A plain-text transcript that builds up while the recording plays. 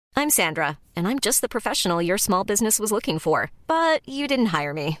I'm Sandra, and I'm just the professional your small business was looking for. But you didn't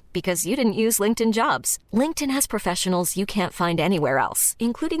hire me because you didn't use LinkedIn Jobs. LinkedIn has professionals you can't find anywhere else,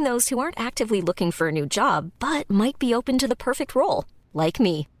 including those who aren't actively looking for a new job, but might be open to the perfect role, like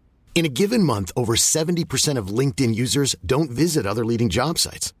me. In a given month, over 70% of LinkedIn users don't visit other leading job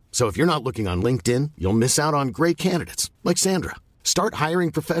sites. So if you're not looking on LinkedIn, you'll miss out on great candidates like Sandra. Start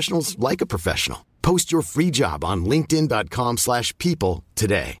hiring professionals like a professional. Post your free job on linkedin.com/people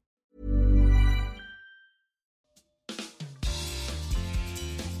today.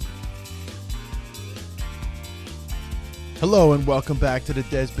 Hello and welcome back to the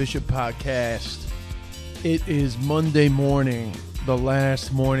Des Bishop Podcast. It is Monday morning, the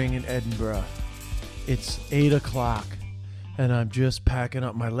last morning in Edinburgh. It's 8 o'clock and I'm just packing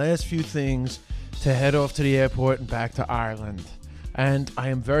up my last few things to head off to the airport and back to Ireland. And I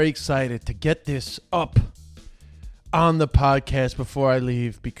am very excited to get this up on the podcast before I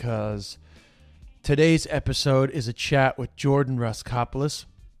leave because today's episode is a chat with Jordan Raskopoulos.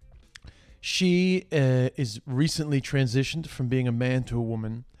 She is recently transitioned from being a man to a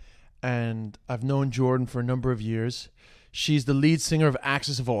woman, and I've known Jordan for a number of years. She's the lead singer of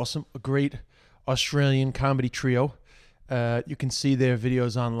Axis of Awesome, a great Australian comedy trio. You can see their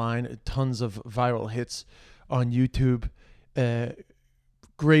videos online, tons of viral hits on YouTube.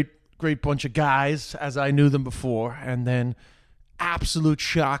 Great bunch of guys as I knew them before, and then absolute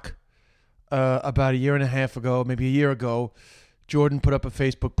shock about a year and a half ago, maybe a year ago, Jordan put up a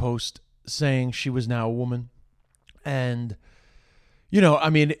Facebook post saying she was now a woman. And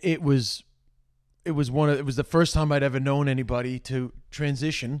it was the first time I'd ever known anybody to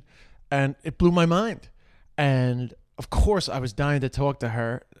transition, and it blew my mind. And of course I was dying to talk to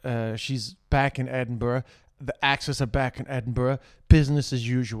her. She's back in Edinburgh. The Axis are back in Edinburgh, business as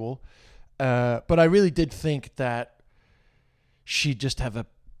usual. But I really did think that she'd just have a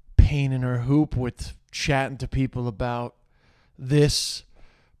pain in her hoop with chatting to people about this.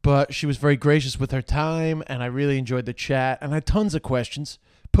 But she was very gracious with her time, and I really enjoyed the chat. And I had tons of questions,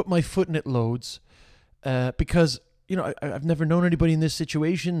 put my foot in it loads, because, I've never known anybody in this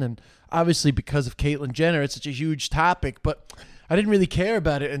situation. And obviously because of Caitlyn Jenner, it's such a huge topic. But I didn't really care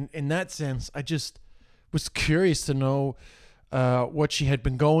about it in that sense. I just was curious to know what she had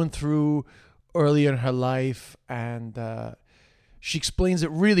been going through early in her life, and she explains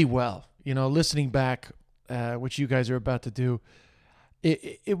it really well. Listening back, which you guys are about to do,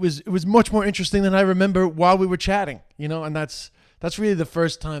 it was much more interesting than I remember while we were chatting. And that's really the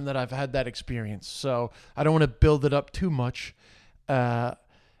first time that I've had that experience. So I don't want to build it up too much,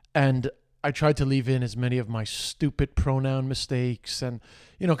 and I tried to leave in as many of my stupid pronoun mistakes, and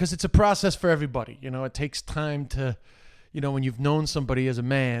because it's a process for everybody. It takes time to, when you've known somebody as a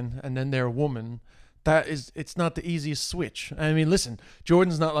man and then they're a woman, it's not the easiest switch. I mean, listen,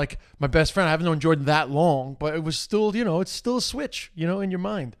 Jordan's not like my best friend. I haven't known Jordan that long, but it was still, it's still a switch, in your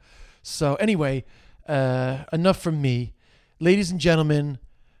mind. So anyway, enough from me. Ladies and gentlemen,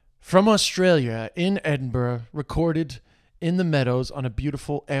 from Australia in Edinburgh, recorded in the Meadows on a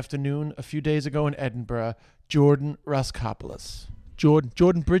beautiful afternoon a few days ago in Edinburgh, Jordan Raskopoulos.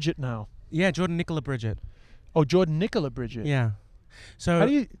 Jordan Bridget now. Yeah, Jordan Nicola Bridget. Oh, Jordan Nicola Bridget. Yeah. So how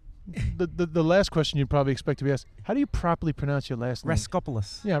do you? The last question you'd probably expect to be asked: how do you properly pronounce your last name?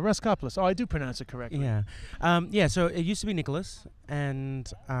 Raskopoulos. Yeah, Raskopoulos. Oh, I do pronounce it correctly. Yeah. So it used to be Nicholas, and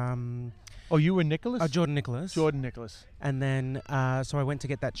oh, you were Nicholas? Jordan Nicholas. Jordan Nicholas. And then so I went to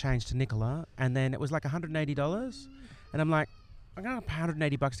get that changed to Nicola, and then it was like $180, and I'm like, I'm gonna pay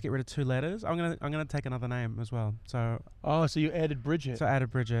 $180 to get rid of 2 letters. I'm gonna take another name as well. So so you added Bridget. So I added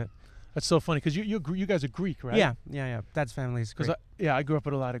Bridget. That's so funny because you guys are Greek, right? Yeah. Dad's family is Greek. I grew up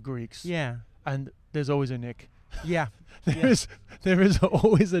with a lot of Greeks. Yeah. And there's always a Nick. Yeah. There is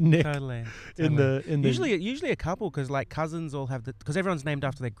always a Nick. Totally. In the usually a couple, because like cousins all have because everyone's named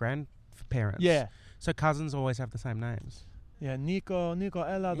after their grandparents. Yeah. So cousins always have the same names. Yeah, Nico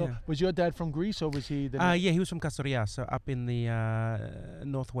Elado. Yeah. Was your dad from Greece, or was he? Yeah, he was from Kastoria, so up in the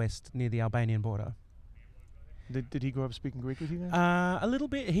northwest near the Albanian border. Did he grow up speaking Greek with you then? A little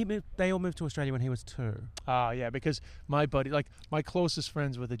bit. They all moved to Australia when he was 2. Yeah, because my buddy, my closest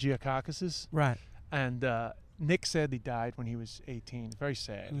friends were the Giacaucases. Right. And Nick sadly died when he was 18. Very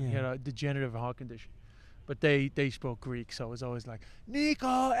sad. Yeah. He had a degenerative heart condition. But they spoke Greek, so it was always like,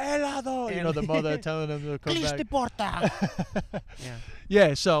 Nico Elado! The mother telling them to come back. Porta.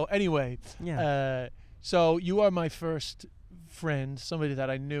 Yeah, so anyway. Yeah. So you are my first friend, somebody that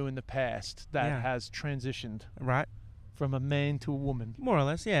I knew in the past that has transitioned from a man to a woman. More or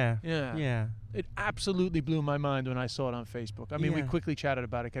less, yeah. Yeah. It absolutely blew my mind when I saw it on Facebook. I mean, we quickly chatted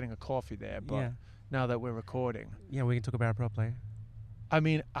about it, getting a coffee there, but now that we're recording. Yeah, we can talk about it properly. I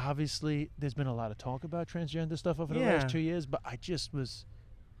mean, obviously, there's been a lot of talk about transgender stuff over the Yeah. last 2 years, but I just was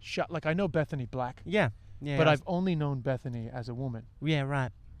shocked. Like, I know Bethany Black, Yeah. but I've only known Bethany as a woman, Yeah,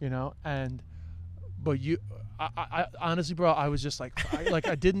 right. you know? But I honestly, bro, I was just like,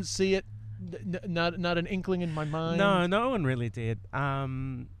 I didn't see it, not an inkling in my mind. No one really did.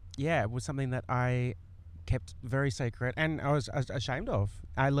 Yeah, it was something that I kept very secret, and I was ashamed of.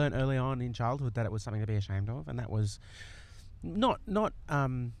 I learned early on in childhood that it was something to be ashamed of, and that was not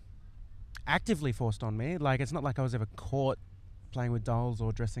actively forced on me. Like, it's not like I was ever caught playing with dolls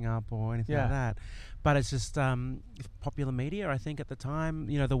or dressing up or anything like that. But it's just popular media, I think, at the time,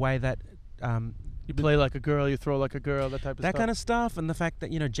 you know, the way that You play like a girl, you throw like a girl, that type of that stuff. kind of stuff, and the fact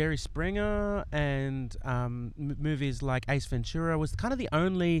that, you know, Jerry Springer and movies like Ace Ventura was kind of the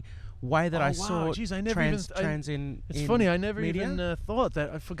only way that I saw Jeez, I never trans in It's funny, I never media. even thought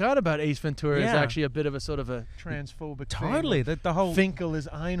that. I forgot about Ace Ventura as Yeah. actually a bit of a sort of a transphobic Totally, thing. the whole Finkel is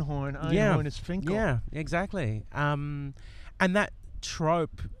Einhorn, Einhorn is Finkel. Yeah, exactly. And that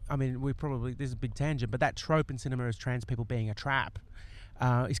trope, I mean, this is a big tangent, but that trope in cinema is trans people being a trap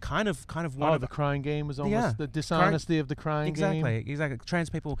is kind of one of the crying game was almost the dishonesty of the crying game. Exactly.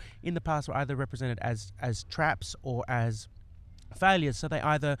 Trans people in the past were either represented as traps or as failures. So they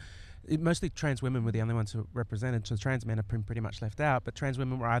mostly trans women were the only ones who were represented, so trans men are pretty much left out, but trans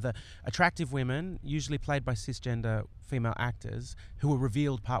women were either attractive women, usually played by cisgender female actors, who were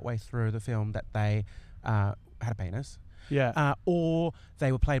revealed partway through the film that they had a penis. Yeah. Or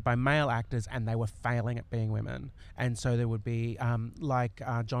they were played by male actors and they were failing at being women. And so there would be like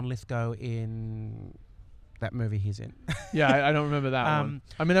John Lithgow in that movie he's in. Yeah, I don't remember that one.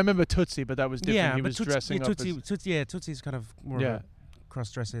 I mean, I remember Tootsie, but that was different. Yeah, he was dressing up as... Tootsie's kind of more of a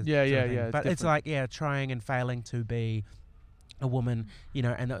cross-dresser. Yeah. But it's like, trying and failing to be a woman, you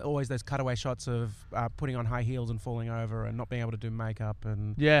know, and always those cutaway shots of putting on high heels and falling over and not being able to do makeup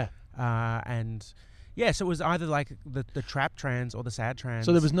and... Yeah. So it was either like the trap trans or the sad trans.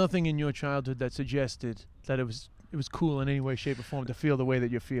 So there was nothing in your childhood that suggested that it was cool in any way, shape, or form to feel the way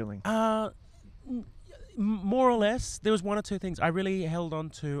that you're feeling? More or less. There was one or two things. I really held on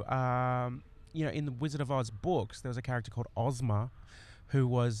to, in the Wizard of Oz books, there was a character called Ozma, who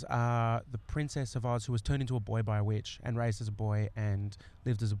was the Princess of Oz, who was turned into a boy by a witch and raised as a boy and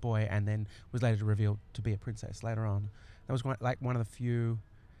lived as a boy and then was later revealed to be a princess later on. That was one of the few...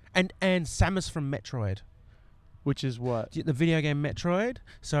 And Samus from Metroid. Which is what? The video game Metroid.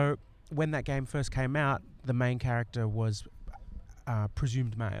 So when that game first came out, the main character was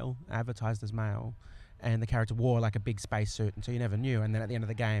presumed male, advertised as male, and the character wore like a big spacesuit, and so you never knew. And then at the end of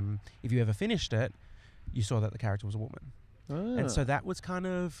the game, if you ever finished it, you saw that the character was a woman. And so that was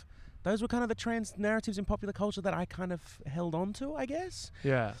those were kind of the trans narratives in popular culture that I kind of held on to, I guess.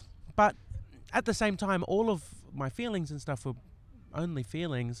 Yeah. But at the same time, all of my feelings and stuff were only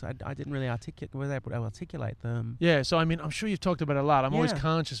feelings. I didn't really was able to articulate them. Yeah, so I mean, I'm sure you've talked about it a lot. I'm always Yeah.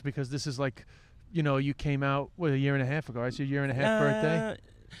 conscious because this is like, you know, you came out, a year and a half ago, right? It's your year and a half birthday?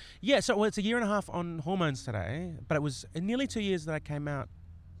 Yeah, so it's a year and a half on hormones today, but it was nearly 2 years that I came out.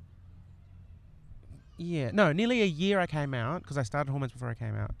 Yeah, no, nearly a year I came out, because I started hormones before I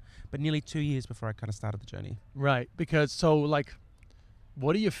came out, but nearly 2 years before I kind of started the journey. Right, because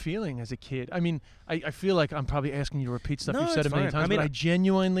what are you feeling as a kid? I mean, I feel like I'm probably asking you to repeat stuff No, you've said it's a million fine. times, I mean, but I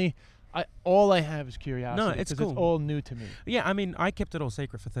genuinely, all I have is curiosity. No, it's 'cause cool. It's all new to me. Yeah, I mean, I kept it all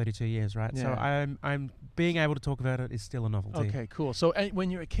secret for 32 years, right? So Yeah. I'm being able to talk about it is still a novelty. Okay, cool. So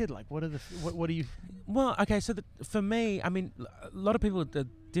when you're a kid, like, what do you... Well, okay, so for me, I mean, a lot of people are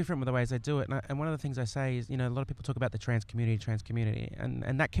different with the ways they do it, and one of the things I say is, you know, a lot of people talk about the trans community,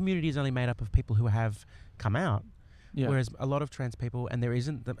 and that community is only made up of people who have come out. Yeah. Whereas a lot of trans people, and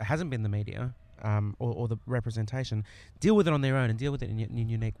hasn't been the media or the representation, deal with it on their own and deal with it in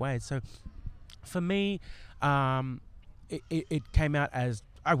unique ways. So for me, it came out as,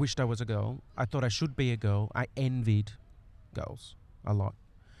 I wished I was a girl. I thought I should be a girl. I envied girls a lot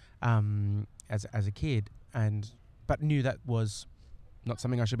as a kid, but knew that was not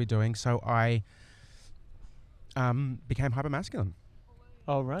something I should be doing. So I became hypermasculine.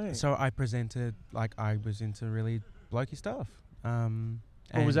 All right. So I presented like I was into really blokey stuff.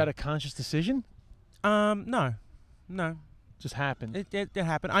 Was that a conscious decision? No. Just happened. It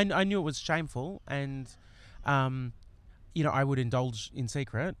happened. I knew it was shameful, and I would indulge in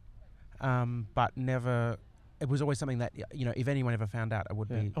secret, but never. It was always something that, you know, if anyone ever found out, it would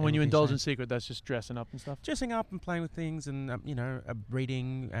be. And when you indulge in secret, that's just dressing up and stuff. Dressing up and playing with things, and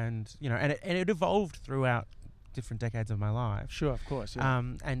reading, and and it evolved throughout different decades of my life. Sure, of course. Yeah.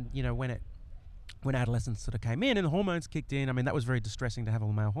 When adolescence sort of came in and the hormones kicked in, I mean, that was very distressing to have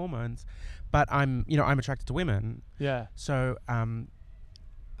all male hormones, but I'm attracted to women. Yeah. So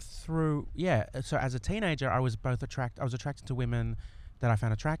through so as a teenager I was attracted to women that I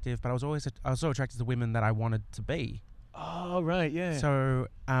found attractive, but I was also attracted to women that I wanted to be. Oh, right, yeah. So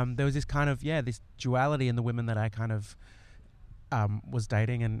there was this kind of this duality in the women that I kind of was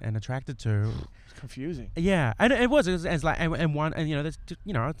dating and attracted to. It's confusing. Yeah, and it was like and one, and there's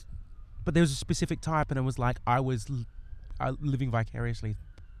but there was a specific type, and it was like I was living vicariously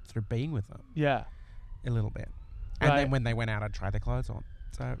through being with them. Yeah, a little bit. And right. then when they went out, I'd try their clothes on.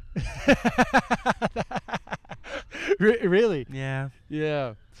 So really? Yeah.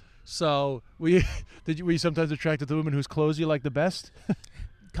 Yeah. So were you sometimes attracted to women whose clothes you like the best?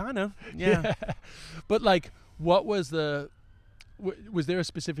 Kind of. Yeah. But like, what was was there a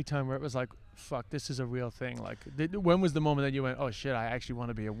specific time where it was like, fuck, this is a real thing? Like, when was the moment that you went, oh shit, I actually want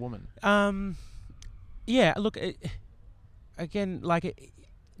to be a woman? Yeah. Look, again, like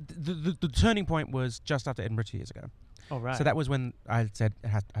the turning point was just after Edinburgh 2 years ago. Oh, right. So that was when I said I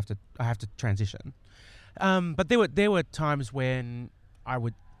have to transition. But there were times when I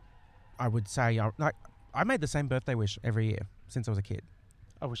would say, like, I made the same birthday wish every year since I was a kid.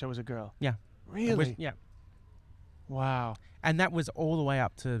 I wish I was a girl. Yeah. Really? Yeah. Wow. And that was all the way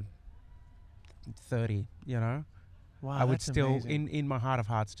up to 30, Wow. I would that's still, amazing. in my heart of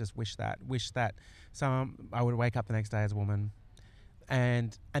hearts, just wish that I would wake up the next day as a woman.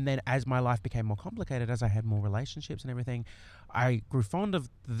 And then as my life became more complicated, as I had more relationships and everything, I grew fond of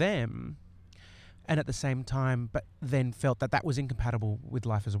them, and at the same time, but then felt that was incompatible with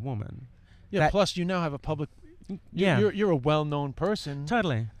life as a woman. Yeah. Plus, you now have a public. You're a well-known person.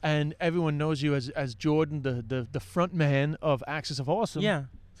 Totally. And everyone knows you as Jordan, the front man of Axis of Awesome. Yeah.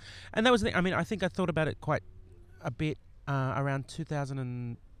 And that was the thing. I mean, I think I thought about it quite a bit around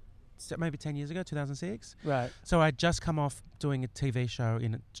 2000 maybe 10 years ago, 2006. Right. So I'd just come off doing a TV show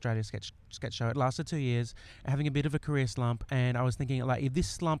in Australia, sketch show. It lasted 2 years, having a bit of a career slump, and I was thinking, like, if this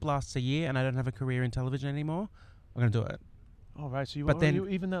slump lasts a year and I don't have a career in television anymore, I'm going to do it. Oh, right. So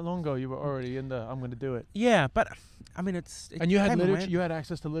even that long ago, you were already in I'm going to do it. Yeah, but I mean, and you had literature. You had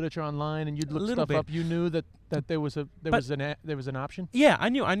access to literature online, and you'd look stuff bit. up. You knew that there was an option. Yeah, I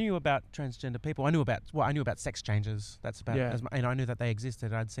knew about transgender people. I knew about sex changes. That's about. Yeah. And I knew that they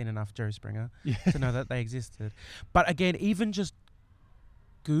existed. I'd seen enough Jerry Springer to know that they existed. But again, even just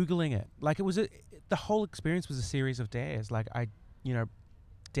Googling it, like, the whole experience was a series of dares. Like, I,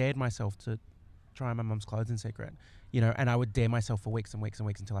 dared myself to try on my mum's clothes in secret. And I would dare myself for weeks and weeks and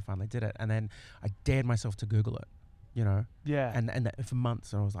weeks until I finally did it. And then I dared myself to Google it, Yeah. And for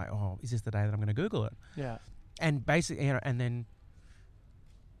months, I was like, oh, is this the day that I'm going to Google it? Yeah. And basically, and then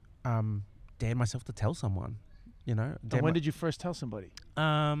dared myself to tell someone, And when did you first tell somebody?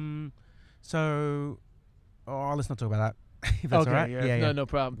 So, let's not talk about that. If that's all right. Yeah. No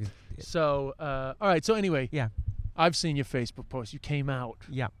problem. Yeah. So, all right. So anyway, yeah, I've seen your Facebook post. You came out.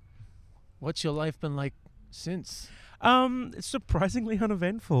 Yeah. What's your life been like since? It's surprisingly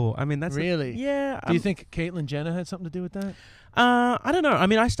uneventful. I mean, that's really. Yeah. Do you think Caitlyn Jenner had something to do with that? I don't know. I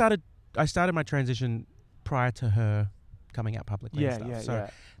mean, I started my transition prior to her coming out publicly. Yeah, and stuff. So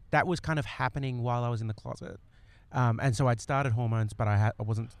that was kind of happening while I was in the closet. And so I'd started hormones, but I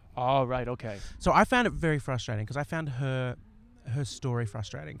wasn't. Oh, right. Okay. So I found it very frustrating because I found her story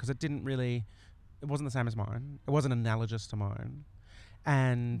frustrating because it wasn't the same as mine. It wasn't analogous to mine,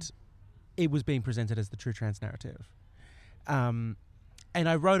 and it was being presented as the true trans narrative. And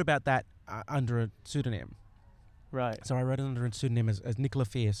I wrote about that under a pseudonym. Right. So I wrote it under a pseudonym as Nicola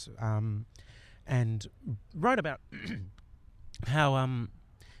Fierce, and wrote about how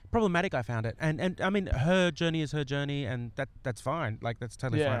problematic I found it. And I mean, her journey is her journey, and that's fine. Like, that's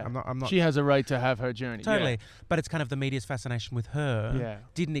totally fine. I'm not. She has a right to have her journey. Totally. Yeah. But it's kind of the media's fascination with her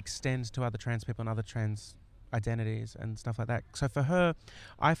didn't extend to other trans people and other trans identities and stuff like that. So for her,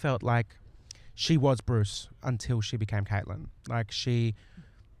 I felt like she was Bruce until she became Caitlyn. Like, she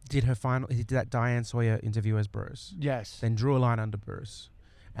did that Diane Sawyer interview as Bruce. Yes. Then drew a line under Bruce,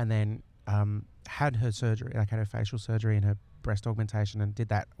 and then had her surgery, like had her facial surgery and her breast augmentation, and did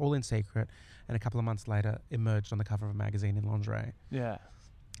that all in secret. And a couple of months later, emerged on the cover of a magazine in lingerie. Yeah.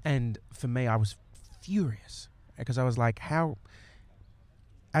 And for me, I was furious because I was like, how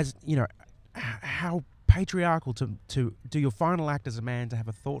patriarchal to do your final act as a man, to have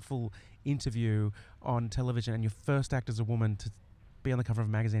a thoughtful interview on television, and your first act as a woman to be on the cover of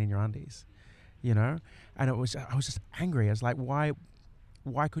a magazine in your undies, And I was just angry. I was like, why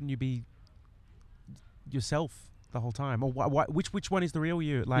couldn't you be yourself the whole time? Or which one is the real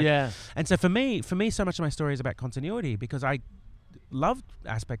you? Like, yeah. And so for me, so much of my story is about continuity because I loved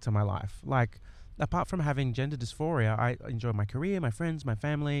aspects of my life. Like, apart from having gender dysphoria, I enjoy my career, my friends, my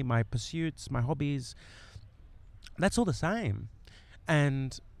family, my pursuits, my hobbies. That's all the same.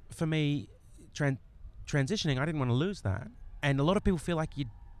 And for me, transitioning, I didn't want to lose that. And a lot of people feel like you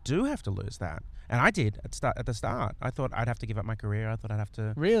do have to lose that. And I did at the start. I thought I'd have to give up my career. I thought I'd have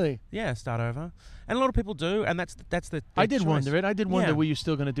to start over. And a lot of people do, and that's the I did choice. wonder it. I did wonder, Yeah. were you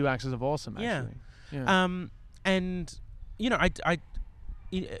still going to do Axis of Awesome, actually? Yeah. And you know, I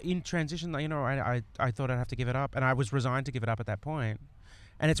in transition, you know, I thought I'd have to give it up, and I was resigned to give it up at that point.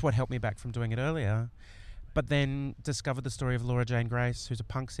 And it's what helped me back from doing it earlier. But then discovered the story of Laura Jane Grace, who's a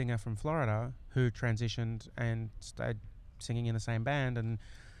punk singer from Florida, who transitioned and stayed singing in the same band, and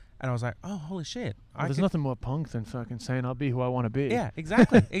I was like, oh, holy shit. Well, there's nothing more punk than fucking saying I'll be who I want to be. Yeah,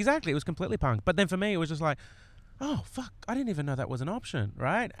 exactly. Exactly. It was completely punk. But then for me, it was just like, oh, fuck, I didn't even know that was an option,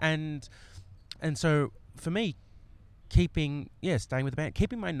 right? And so for me, staying with the band,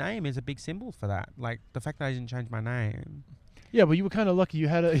 keeping my name is a big symbol for that. Like, the fact that I didn't change my name. Yeah, but you were kind of lucky. You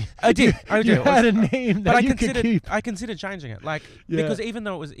had a. I did. You had a name that you could keep. I considered changing it, like because even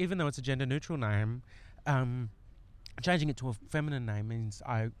though it's a gender neutral name, changing it to a feminine name means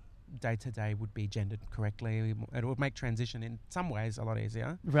I day to day would be gendered correctly. It would make transition in some ways a lot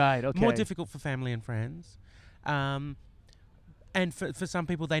easier. Right. Okay. More difficult for family and friends, and for some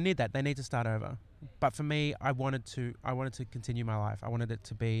people they need that. They need to start over. But for me, I wanted to continue my life. I wanted it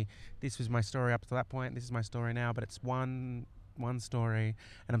to be. This was my story up to that point. This is my story now. But it's one story,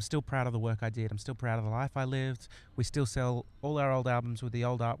 and I'm still proud of the work I did. I'm still proud of the life I lived. We still sell all our old albums with the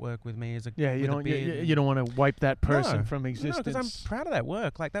old artwork with me as a you don't want to wipe that person from existence. No, because I'm proud of that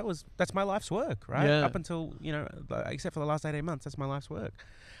work. Like that's my life's work, right? Yeah. Up until except for the last 18 months, that's my life's work,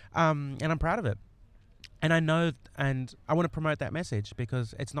 and I'm proud of it. And I know, and I want to promote that message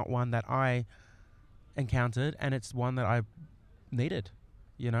because it's not one that I encountered, and it's one that I needed.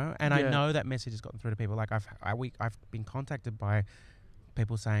 And I know that message has gotten through to people. Like I've been contacted by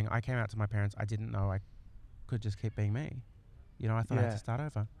people saying, I came out to my parents, I didn't know I could just keep being me. I thought I had to start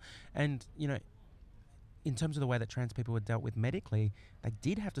over. And, in terms of the way that trans people were dealt with medically, they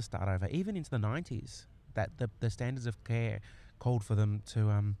did have to start over. Even into the 90s, that the standards of care called for them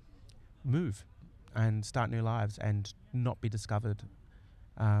to move and start new lives and not be discovered.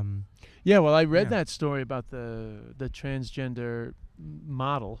 Well, I read that story about the transgender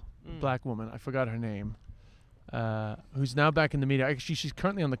model, black woman, I forgot her name, who's now back in the media. Actually, she's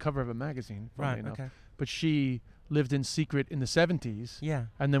currently on the cover of a magazine, right? Enough. Okay. But she lived in secret in the 70s,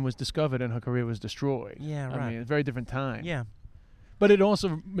 and then was discovered, and her career was destroyed. Yeah, right. I mean, a very different time. Yeah. But it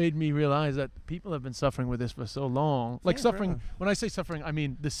also made me realize that people have been suffering with this for so long. Like suffering, forever. when I say suffering, I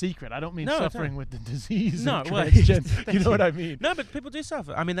mean the secret. I don't mean No, suffering with the disease. No, well, you know what I mean? No, but people do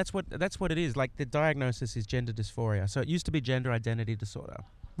suffer. I mean, that's what it is. Like the diagnosis is gender dysphoria. So it used to be gender identity disorder.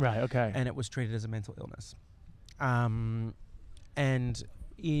 Right. Okay. And it was treated as a mental illness. And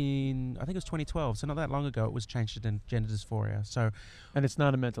in I think it was 2012, so not that long ago, it was changed to gender dysphoria. So, and it's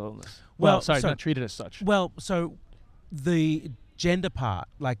not a mental illness. Well, sorry, not treated as such. Well, so the gender part,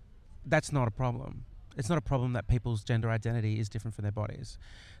 like, that's not a problem. It's not a problem that people's gender identity is different for their bodies.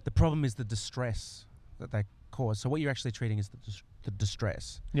 The problem is the distress that they cause. So what you're actually treating is the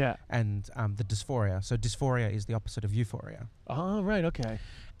distress. Yeah. And the dysphoria. So dysphoria is the opposite of euphoria. Oh, right, okay.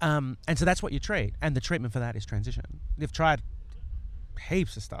 And so that's what you treat. And the treatment for that is transition. They've tried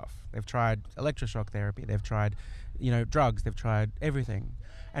heaps of stuff. They've tried electroshock therapy. They've tried, drugs. They've tried everything.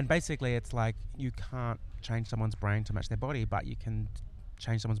 And basically it's like you can't change someone's brain to match their body, but you can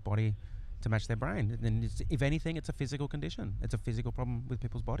change someone's body to match their brain. And if anything, it's a physical condition. It's a physical problem with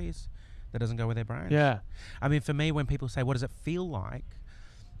people's bodies that doesn't go with their brains. Yeah. I mean, for me, when people say, what does it feel like?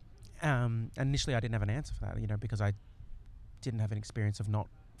 Initially I didn't have an answer for that, because I didn't have an experience of not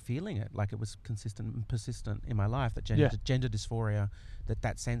feeling it. Like it was consistent and persistent in my life, that gender dysphoria,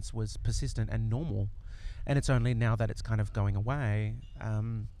 that sense was persistent and normal. And it's only now that it's kind of going away,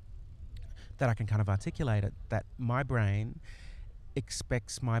 that I can kind of articulate it, that my brain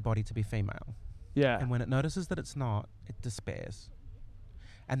expects my body to be female. Yeah. And when it notices that it's not, it despairs.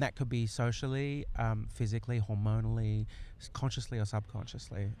 And that could be socially, physically, hormonally, consciously or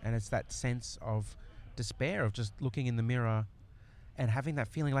subconsciously. And it's that sense of despair, of just looking in the mirror and having that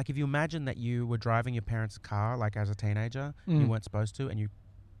feeling. Like if you imagine that you were driving your parents' car, like as a teenager, you weren't supposed to, and you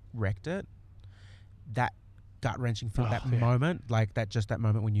wrecked it, that gut-wrenching feeling, that moment, like that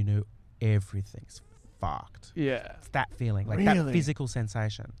moment when you knew everything's fucked. Yeah. It's that feeling, like Really? that physical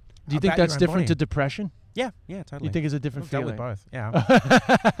sensation. Do you think that's different to depression? Yeah, totally. You think it's a different I've dealt feeling? with both,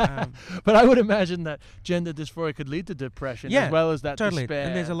 yeah. But I would imagine that gender dysphoria could lead to depression as well as that totally. despair.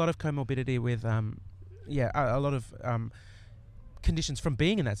 And there's a lot of comorbidity with, a lot of conditions from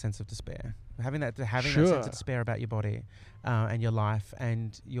being in that sense of despair, having that sense of despair about your body and your life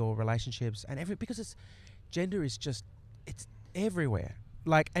and your relationships and because gender is just, it's everywhere.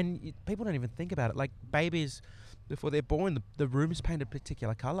 people don't even think about it. Like babies, before they're born, the room is painted a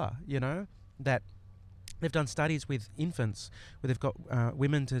particular color. You know that they've done studies with infants where they've got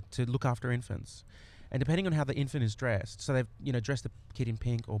women to look after infants, and depending on how the infant is dressed, so they've dressed the kid in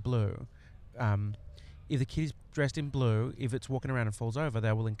pink or blue. If the kid is dressed in blue, if it's walking around and falls over,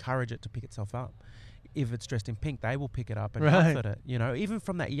 they will encourage it to pick itself up. If it's dressed in pink, they will pick it up and comfort it. You know, even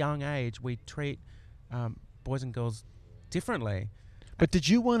from that young age, we treat boys and girls differently. But did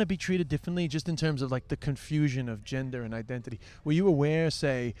you want to be treated differently, just in terms of like the confusion of gender and identity? Were you aware,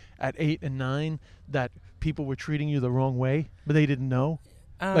 say, at 8 and 9, that people were treating you the wrong way, but they didn't know?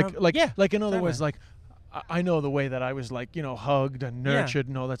 Like in other words, like I know the way that I was, like, you know, hugged and nurtured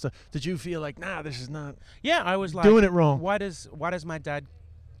and all that stuff. Did you feel like, nah, this is not? Yeah, I was like doing it wrong. Why does my dad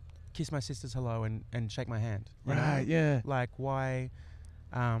kiss my sisters hello and shake my hand? Right. Yeah. Like why?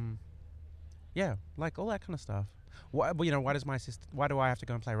 Yeah, like all that kind of stuff. Why do I have to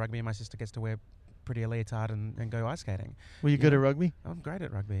go and play rugby and my sister gets to wear pretty leotard and go ice skating? Were you good at rugby? I'm great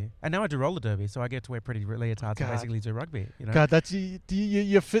at rugby, and now I do roller derby, so I get to wear pretty leotards and basically do rugby. You know? God, that's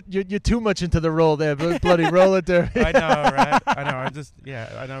you fit. You're too much into the role there, bloody roller derby. I know, right? I know.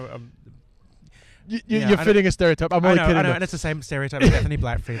 I know. You're fitting a stereotype. I'm only kidding. I know, and it's the same stereotype that Bethany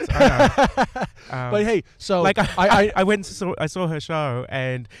Black fits. I know. But hey, so like I went and I saw her show,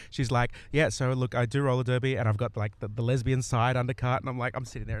 and she's like, yeah, so look, I do roller derby, and I've got like the lesbian side undercut, and I'm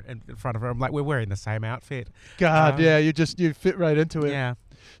sitting there in front of her. I'm like, we're wearing the same outfit. God, yeah, you fit right into it. Yeah.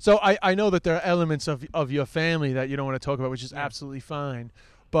 So I know that there are elements of your family that you don't want to talk about, which is absolutely fine,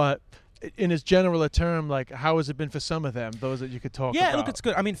 but in as general a term, like, how has it been for some of them, those that you could talk about? Yeah, look, it's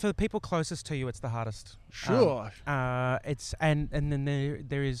good. I mean, for the people closest to you, it's the hardest. Sure. It's and then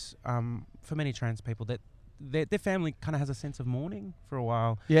there is for many trans people that their family kind of has a sense of mourning for a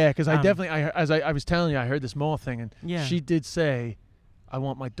while. Yeah, because I definitely, I was telling you, I heard this Mall thing, and yeah. she did say, I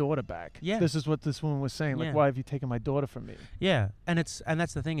want my daughter back. Yeah. This is what this woman was saying. Like, why have you taken my daughter from me? Yeah, and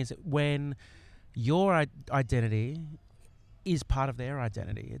that's the thing, is when your identity is part of their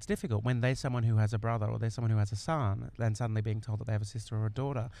identity. It's difficult when they're someone who has a brother or they're someone who has a son, and suddenly being told that they have a sister or a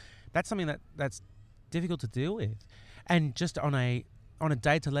daughter. That's something that's difficult to deal with. And just on a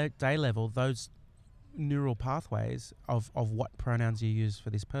day-to-day level, those neural pathways of what pronouns you use for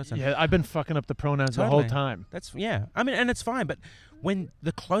this person. Yeah, I've been fucking up the pronouns the whole time. I mean, and it's fine, but when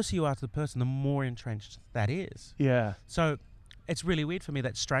the closer you are to the person, the more entrenched that is. Yeah. So it's really weird for me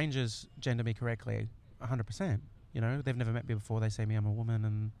that strangers gender me correctly 100%. You know, they've never met me before. They say me, I'm a woman,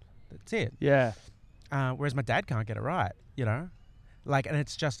 and that's it. Yeah. Whereas my dad can't get it right, you know? Like, and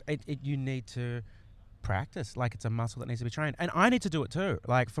it's just, you need to practice. Like, it's a muscle that needs to be trained. And I need to do it too.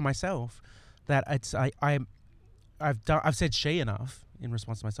 Like, for myself, that I've said she enough in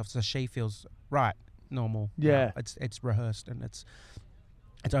response to myself. So she feels right, normal. Yeah. It's rehearsed, and it's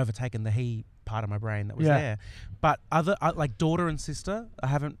overtaken the he part of my brain that was there. But like daughter and sister,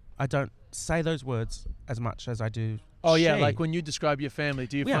 I don't say those words as much as I do. Oh yeah, like when you describe your family,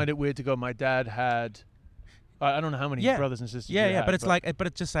 do you find it weird to go, my dad had, I don't know how many brothers and sisters you had, but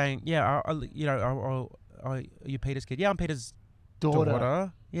it's just saying, are you Peter's kid? Yeah, I'm Peter's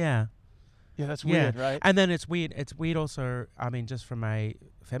daughter. Yeah. Yeah, that's weird, right? And then it's weird also, I mean, just from a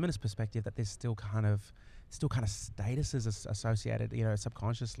feminist perspective, that there's still kind of statuses associated, you know,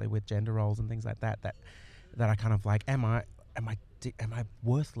 subconsciously with gender roles and things like that I kind of like, am I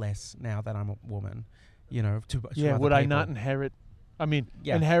worth less now that I'm a woman? You know, to would people. I not inherit? I mean,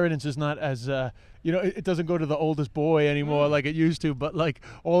 inheritance is not as, it doesn't go to the oldest boy anymore like it used to, but like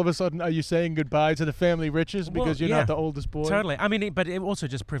all of a sudden, are you saying goodbye to the family riches because you're not the oldest boy? Totally. I mean, but it also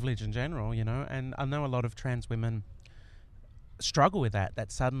just privilege in general, you know, and I know a lot of trans women struggle with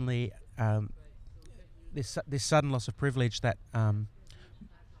that suddenly, this sudden loss of privilege that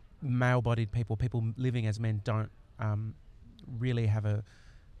male-bodied people living as men don't really have a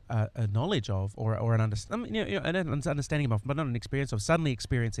knowledge of or an understanding of, but not an experience of, suddenly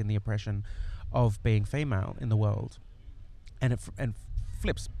experiencing the oppression of being female in the world, and it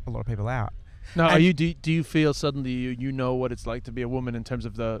flips a lot of people out. Now, do you feel suddenly you know what it's like to be a woman in terms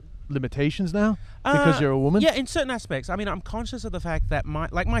of the limitations now because you're a woman? Yeah, in certain aspects. I mean, I'm conscious of the fact that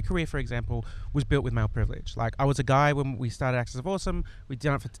my career, for example, was built with male privilege. Like, I was a guy when we started Axis of Awesome. We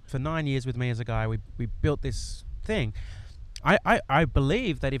did it for 9 years with me as a guy. We built this thing. I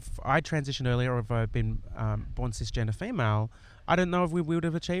believe that if I transitioned earlier, or if I'd been born cisgender female, I don't know if we would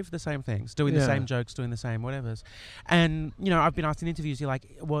have achieved the same things, doing the same jokes, doing the same whatevers. And, you know, I've been asked in interviews, you're like,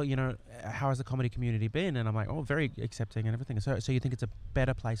 well, you know, how has the comedy community been? And I'm like, oh, very accepting and everything. So you think it's a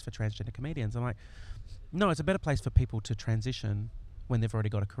better place for transgender comedians? I'm like, no, it's a better place for people to transition when they've already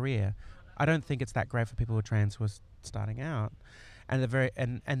got a career. I don't think it's that great for people who are trans who are starting out.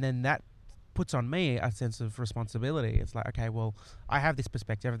 and then that puts on me a sense of responsibility. It's like, okay, well, I have this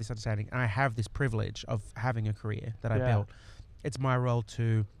perspective, I have this understanding, and I have this privilege of having a career that I built. It's my role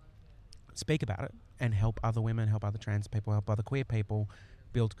to speak about it and help other women, help other trans people, help other queer people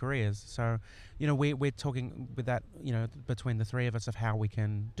build careers. So, we're talking with that, between the three of us of how we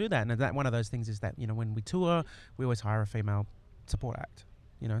can do that. And that one of those things is that, when we tour, we always hire a female support act.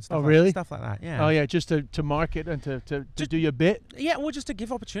 Stuff like that. Yeah. Oh yeah, just to market and to do your bit. Yeah, or just to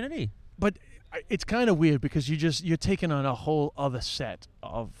give opportunity. But it's kind of weird because you're taking on a whole other set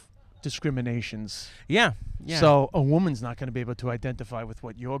of discriminations. Yeah. So a woman's not going to be able to identify with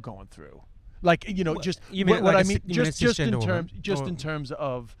what you're going through. Like, you mean what like I mean, just in terms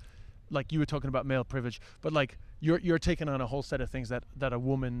of, like you were talking about male privilege, but like you're taking on a whole set of things that a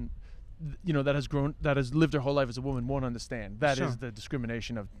woman, that has lived her whole life as a woman won't understand. That is the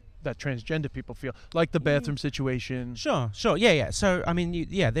discrimination that transgender people feel, like the bathroom situation. Sure, yeah. So I mean,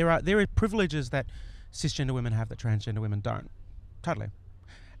 there are privileges that cisgender women have that transgender women don't. Totally,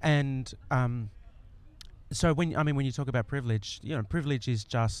 and so when you talk about privilege, privilege is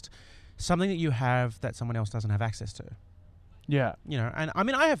just something that you have that someone else doesn't have access to. Yeah. And I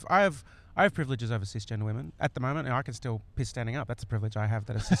mean, I have privileges over cisgender women at the moment. I can still piss standing up. That's a privilege I have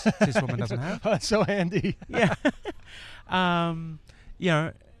that a cis woman doesn't have. That's so handy. Yeah. Although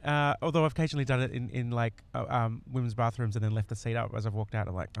I've occasionally done it in like women's bathrooms and then left the seat up as I've walked out.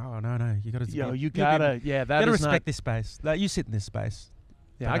 I'm like, oh no, you got to. You gotta respect this space. You sit in this space.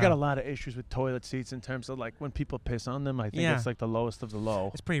 Yeah, I got a lot of issues with toilet seats in terms of like when people piss on them. I think it's like the lowest of the low.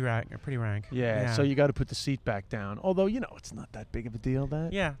 It's pretty rank. Yeah. So you got to put the seat back down. Although it's not that big of a deal.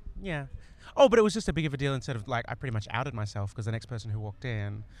 That. Yeah. Oh, but it was just a big of a deal instead of like I pretty much outed myself because the next person who walked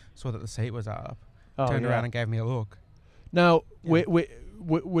in saw that the seat was up, turned around and gave me a look. Now,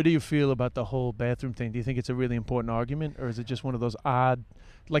 what do you feel about the whole bathroom thing? Do you think it's a really important argument, or is it just one of those odd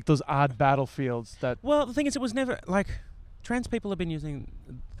battlefields that? Well, the thing is, it was never like. Trans people have been using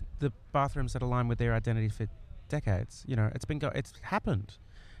the bathrooms that align with their identity for decades. It's happened,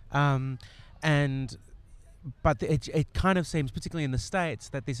 but it kind of seems, particularly in the States,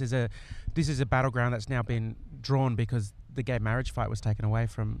 that this is a battleground that's now been drawn because the gay marriage fight was taken away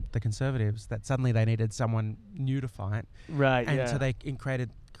from the conservatives. That suddenly they needed someone new to fight, right? And so they created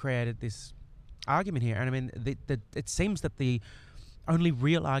this argument here. And I mean, it seems that the only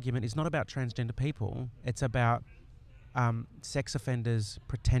real argument is not about transgender people. It's about sex offenders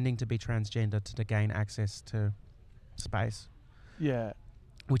pretending to be transgender to gain access to space. Yeah.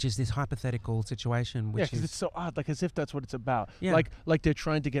 Which is this hypothetical situation. Which because it's so odd, like as if that's what it's about. Yeah. Like they're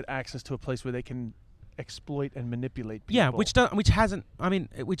trying to get access to a place where they can exploit and manipulate people. Yeah, which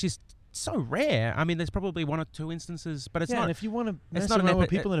is so rare. I mean, there's probably one or two instances, but it's not. And if you want to mess around with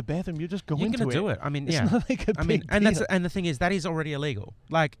people in a bathroom, you just go into it. You're going to do it. I mean, it's not like a big deal. And the thing is, that is already illegal.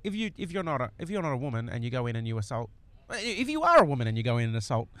 Like, if you're not a woman and you go in and you assault. If you are a woman and you go in and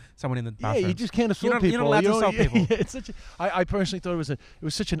assault someone in the bathroom, you just can't assault people. You're not allowed to assault people. Yeah, it's I personally thought it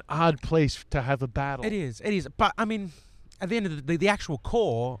was such an odd place to have a battle. It is. But I mean, at the end of the actual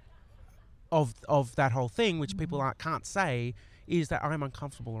core of that whole thing, which people can't say, is that I'm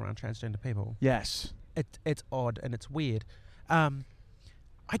uncomfortable around transgender people. Yes, it's odd and it's weird. I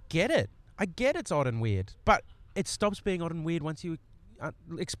get it. It's odd and weird, but it stops being odd and weird once you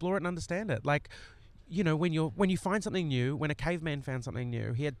explore it and understand it. Like. When you find something new, when a caveman found something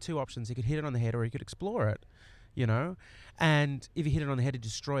new, he had two options. He could hit it on the head or he could explore it, And if he hit it on the head, he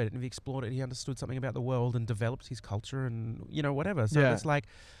destroyed it. And if he explored it, he understood something about the world and developed his culture and, whatever. So it's like,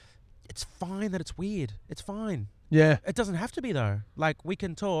 it's fine that it's weird. It's fine. Yeah. It doesn't have to be, though. Like, we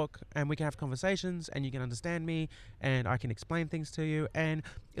can talk and we can have conversations and you can understand me and I can explain things to you and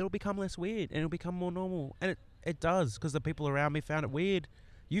it'll become less weird and it'll become more normal. And it does, because the people around me found it weird.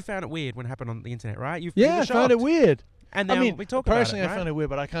 You found it weird when it happened on the internet, right? I found it weird. And now we talk about it, personally, right? I found it weird,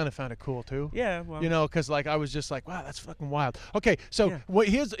 but I kind of found it cool too. Yeah, well, because like I was just like, wow, that's fucking wild. Okay, so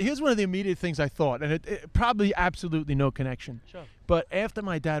here's one of the immediate things I thought, and it probably absolutely no connection. Sure. But after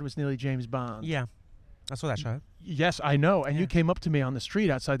my dad was nearly James Bond. Yeah, I saw that show. Yes, I know. And you came up to me on the street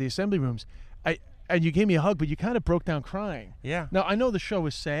outside the assembly rooms. And you gave me a hug, but you kind of broke down crying. Yeah. Now I know the show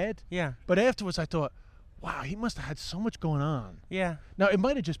was sad. Yeah. But afterwards, I thought, wow, he must have had so much going on. Yeah. Now, it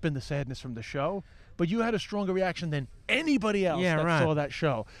might have just been the sadness from the show, but you had a stronger reaction than anybody else that saw that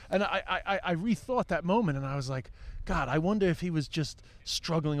show. And I rethought that moment, and I was like, God, I wonder if he was just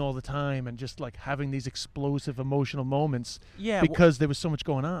struggling all the time and just like having these explosive emotional moments because there was so much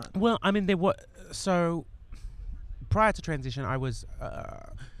going on. Well, I mean, so prior to transition, I was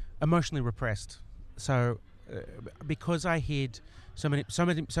emotionally repressed. So because I hid so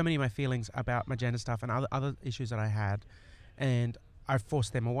many of my feelings about my gender stuff and other issues that I had, and I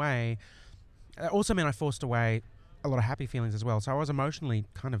forced them away. It also meant I forced away a lot of happy feelings as well. So I was emotionally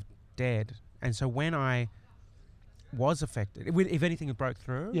kind of dead. And so when I was affected, if anything had broke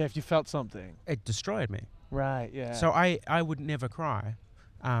through, Yeah, if you felt something. it destroyed me. Right, yeah. So I would never cry,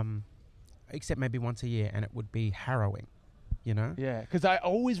 except maybe once a year, and it would be harrowing, you know? Yeah, because I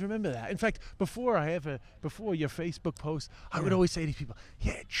always remember that. In fact, before your Facebook post, I would always say to people,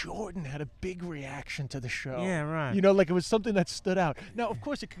 yeah, Jordan had a big reaction to the show. Yeah, right. You know, like it was something that stood out. Now, of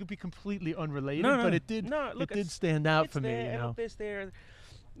course, it could be completely unrelated, but it did stand out for me, you know?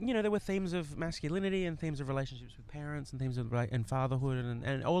 You know, there were themes of masculinity and themes of relationships with parents and themes of and fatherhood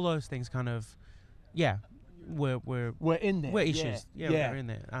and all those things kind of, were in there. Were issues. Were in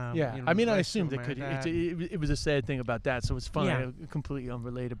there. Yeah, you know, I mean, I relationship assumed with it could. my dad. It was a sad thing about that, so it's fine. Yeah. Completely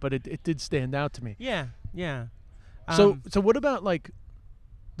unrelated, but it did stand out to me. Yeah. So what about like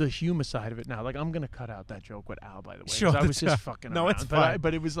the humor side of it now? Like, I'm gonna cut out that joke with Al, by the way. 'Cause Sure, I was that's just fine. fucking No, around. it's fine.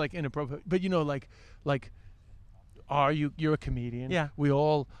 But it was like inappropriate. But you know, like, you're a comedian? Yeah.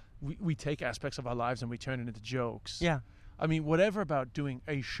 We take aspects of our lives and we turn it into jokes. Yeah. I mean, whatever about doing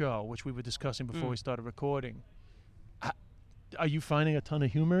a show, which we were discussing before we started recording. Are you finding a ton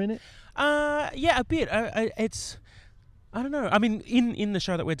of humor in it? Yeah, a bit. It's, I don't know. I mean, in the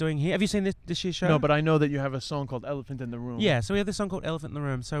show that we're doing here, have you seen this year's show? No, but I know that you have a song called Elephant in the Room. Yeah, so we have this song called Elephant in the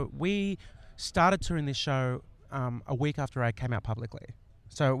Room. So we started touring this show a week after I came out publicly.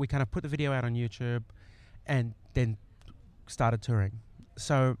 So we kind of put the video out on YouTube and then started touring.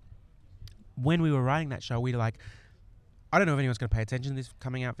 So when we were writing that show, we were like, I don't know if anyone's going to pay attention to this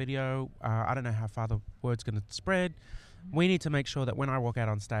coming out video. I don't know how far the word's going to spread. We need to make sure that when I walk out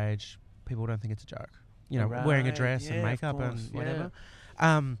on stage, people don't think it's a joke. You know, wearing a dress and makeup and whatever.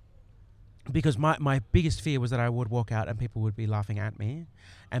 Because my biggest fear was that I would walk out and people would be laughing at me,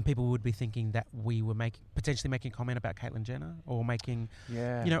 and people would be thinking that we were potentially making a comment about Caitlyn Jenner, or making,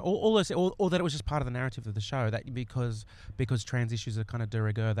 you know, all those, or that it was just part of the narrative of the show, that because trans issues are kind of de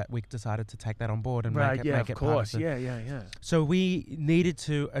rigueur, that we decided to take that on board and make it part of it. Yeah. So we needed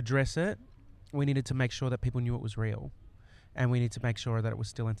to address it. We needed to make sure that people knew it was real, and we need to make sure that it was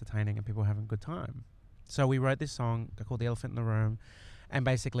still entertaining and people were having a good time. So we wrote this song called The Elephant in the Room. And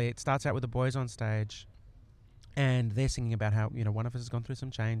basically, it starts out with the boys on stage, and they're singing about how, you know, one of us has gone through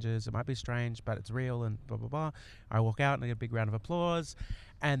some changes. It might be strange, but it's real, and blah, blah, blah. I walk out, and I get a big round of applause.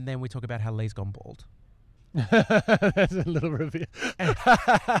 And then we talk about how Lee's gone bald. That's a little reveal.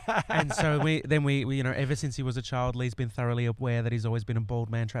 And so we, you know, ever since he was a child, Lee's been thoroughly aware that he's always been a bald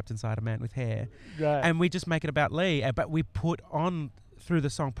man trapped inside a man with hair. Right. And we just make it about Lee. But we through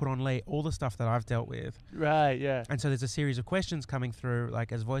the song, put on Lee all the stuff that I've dealt with. Right, yeah. And so there's a series of questions coming through,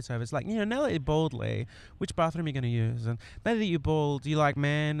 like as voiceovers, like, you know, now that you're bald, Lee, which bathroom are you going to use? And now that you're bald, do you like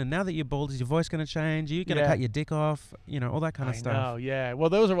men? And now that you're bald, is your voice going to change? Are you going to cut your dick off? You know, all that kind of stuff. I know, yeah. Well,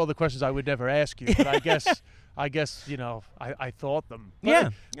 those are all the questions I would never ask you, but I guess, you know, I thought them.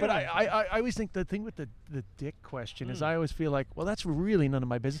 But But I always think the thing with the dick question is I always feel like, well, that's really none of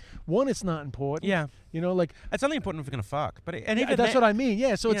my business. One, it's not important. Yeah. You know, like... It's only important if we're going to fuck. But that's what I mean,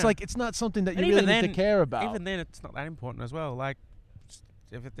 yeah. So it's like, it's not something that you really need to care about. Even then, it's not that important as well. Like,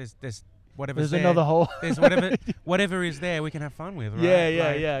 if there's whatever's there's there, another hole. There's whatever is there, we can have fun with, right?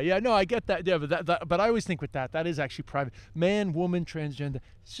 Yeah. No, I get that. Yeah, but I always think with that is actually private. Man, woman, transgender,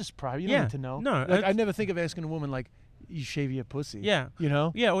 it's just private. You don't need to know. No, like, I never think of asking a woman like, you shave your pussy. Yeah. You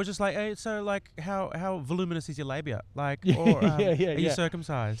know? Yeah, or just like, hey, so like how voluminous is your labia? Like, or are you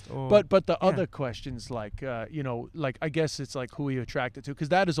circumcised? Or But the other questions, like, you know, like, I guess it's like, who are you attracted to? Because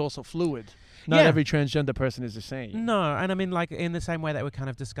that is also fluid. Not every transgender person is the same. No, and I mean, like, in the same way that we're kind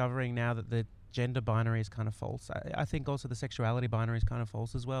of discovering now that the gender binary is kind of false, I think also the sexuality binary is kind of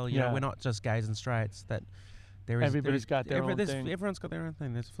false as well. You know, we're not just gays and straights. That everybody's got their own thing. Everyone's got their own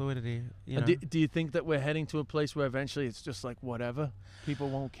thing. There's fluidity. You know? Do you think that we're heading to a place where eventually it's just like whatever, people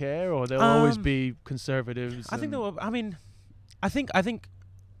won't care, or there'll always be conservatives? I think there will. I mean, I think, and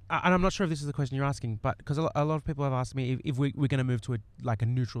I'm not sure if this is the question you're asking, but because a lot of people have asked me if we're going to move to a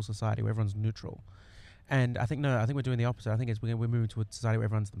neutral society where everyone's neutral, and I think we're doing the opposite. I think we're moving to a society where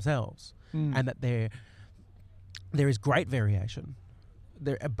everyone's themselves, and that there is great variation.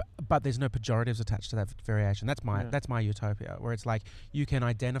 But there's no pejoratives attached to that variation. That's my utopia, where it's like you can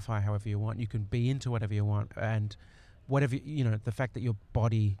identify however you want, you can be into whatever you want, and whatever, you know, the fact that your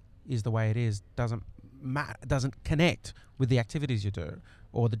body is the way it is doesn't connect with the activities you do,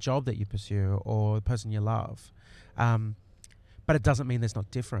 or the job that you pursue, or the person you love. But it doesn't mean there's not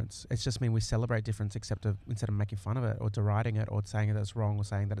difference. It's just mean we celebrate difference, instead of making fun of it or deriding it or saying that it's wrong or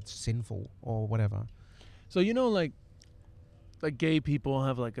saying that it's sinful or whatever. So, you know, like gay people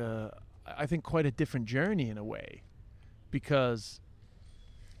have I think quite a different journey in a way. because,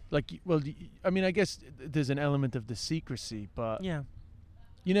 like, well, I mean, I guess there's an element of the secrecy, but Yeah.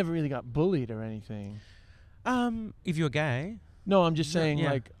 you never really got bullied or anything. If you're gay. No, I'm just saying,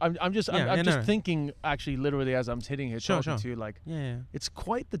 yeah. like, I'm just no. thinking, actually, literally, as I'm sitting here Sure, talking sure. to you, like, Yeah. it's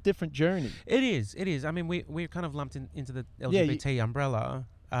quite the different journey. It is. I mean, we're kind of lumped into the Yeah, LGBT umbrella.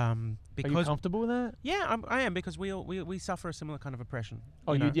 Are you Because comfortable with that? yeah, I am, because we suffer a similar kind of oppression.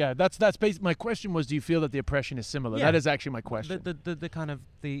 Oh, you know? yeah. That's my question was, do you feel that the oppression is similar? Yeah. That is actually my question. The kind of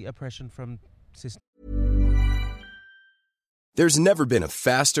the oppression from system. There's never been a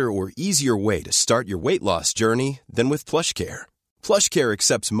faster or easier way to start your weight loss journey than with PlushCare. PlushCare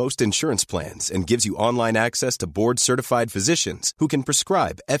accepts most insurance plans and gives you online access to board-certified physicians who can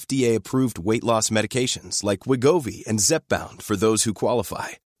prescribe FDA-approved weight loss medications like Wegovy and Zepbound for those who qualify.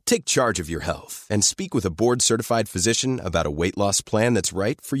 Take charge of your health and speak with a board-certified physician about a weight loss plan that's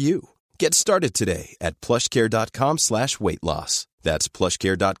right for you. Get started today at plushcare.com/weightloss. That's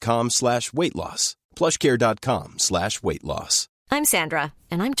plushcare.com/weightloss. plushcare.com/weightloss. I'm Sandra,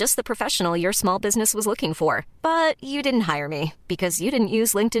 and I'm just the professional your small business was looking for. But you didn't hire me because you didn't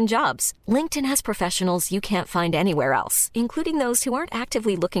use LinkedIn Jobs. LinkedIn has professionals you can't find anywhere else, including those who aren't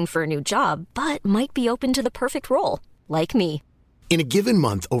actively looking for a new job, but might be open to the perfect role, like me. In a given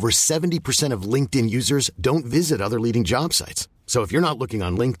month, over 70% of LinkedIn users don't visit other leading job sites. So if you're not looking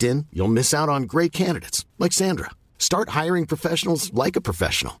on LinkedIn, you'll miss out on great candidates like Sandra. Start hiring professionals like a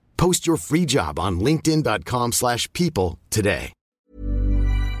professional. Post your free job on linkedin.com/people today.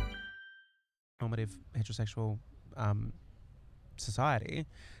 Normative heterosexual society,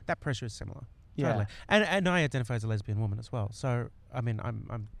 that pressure is similar. Yeah. Totally. And I identify as a lesbian woman as well. So I mean,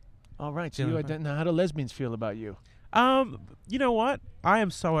 I'm All right. So Feeling now, how do lesbians feel about you? you know what? I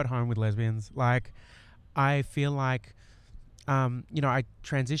am so at home with lesbians. Like, I feel like, I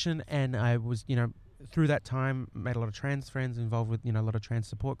transitioned, and I was, through that time, made a lot of trans friends, involved with, a lot of trans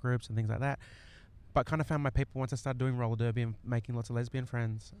support groups and things like that. But kind of found my people once I started doing roller derby and making lots of lesbian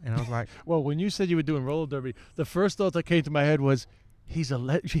friends. And I was like, Well, when you said you were doing roller derby, the first thought that came to my head was,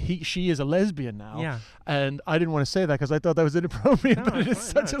 she is a lesbian now. Yeah. And I didn't want to say that because I thought that was inappropriate, No, but it is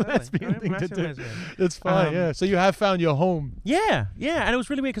it's such fine. a No, lesbian totally. thing to Massive do. lesbian. It's fine, yeah. So you have found your home. Yeah. And it was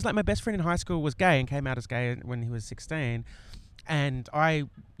really weird because, like, my best friend in high school was gay and came out as gay when he was 16. And I,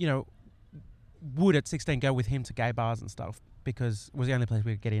 would at 16 go with him to gay bars and stuff because it was the only place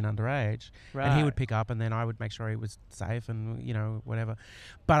we could get in underage. Right. And he would pick up, and then I would make sure he was safe and, whatever.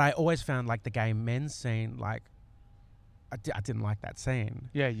 But I always found, like, the gay men's scene, like, I didn't like that scene.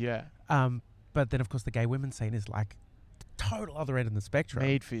 Yeah. But then, of course, the gay women's scene is, like, the total other end of the spectrum.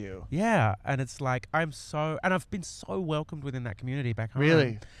 Made for you. Yeah, and it's like and I've been so welcomed within that community back home.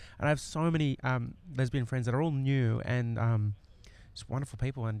 Really? And I have so many lesbian friends that are all new and just wonderful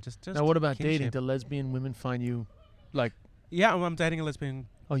people and just Now, what about dating? kinship. Do lesbian women find you, like, Yeah, I'm dating a lesbian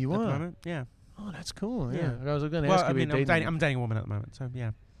oh, you at the are? moment. Yeah. Oh, that's cool. Yeah. Yeah. I was going to Well, ask you I mean, if you're dating. I'm dating a woman at the moment, so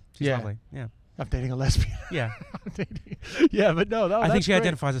yeah. She's Yeah. lovely. Yeah. I'm dating a lesbian. Yeah. I'm dating. Yeah, but no, I think that's she great.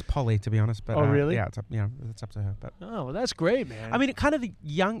 identifies as poly, to be honest. But Oh, really? Yeah, it's up to her. But Oh, well, that's great, man. I mean, kind of the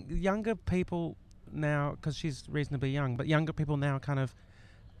younger people now, because she's reasonably young, but younger people now kind of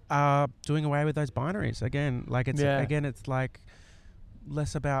are doing away with those binaries again. Like it's like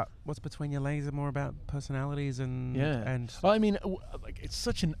less about what's between your legs and more about personalities and Well, I mean, like, it's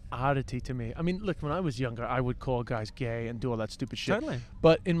such an oddity to me. I mean, look, when I was younger, I would call guys gay and do all that stupid shit. Totally.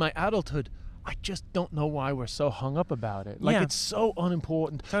 But in my adulthood, I just don't know why we're so hung up about it. Like, Yeah. it's so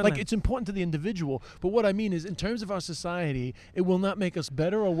unimportant. Totally. Like, it's important to the individual. But what I mean is, in terms of our society, it will not make us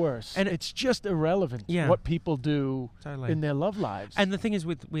better or worse. And it's just irrelevant Yeah. what people do Totally. in their love lives. And the thing is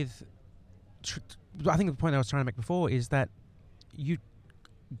with I think the point I was trying to make before is that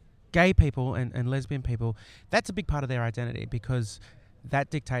gay people and lesbian people, that's a big part of their identity because that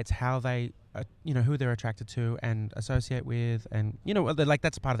dictates how they, who they're attracted to and associate with, and like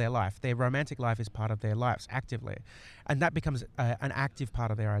that's a part of their life. Their romantic life is part of their lives actively, and that becomes an active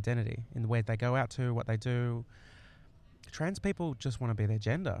part of their identity in the way they go out to, what they do. Trans people just want to be their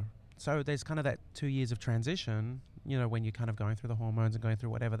gender, so there's kind of that 2 years of transition. When you're kind of going through the hormones and going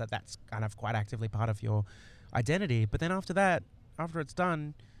through whatever, that's kind of quite actively part of your identity. But then after that, after it's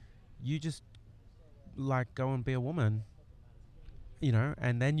done, you just like go and be a woman,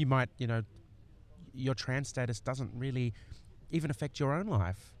 and then you might, your trans status doesn't really even affect your own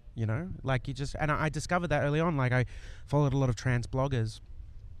life, like you just, and I discovered that early on. Like I followed a lot of trans bloggers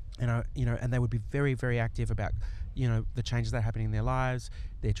and and they would be very, very active about, the changes that are happening in their lives,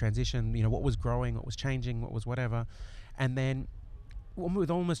 their transition, what was growing, what was changing, what was whatever. And then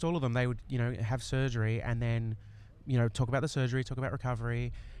with almost all of them, they would, have surgery and then, talk about the surgery, talk about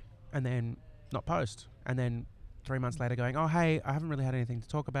recovery, and then not post. And then 3 months later going, oh, hey, I haven't really had anything to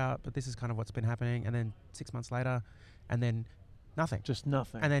talk about, but this is kind of what's been happening. And then 6 months later, and then nothing. Just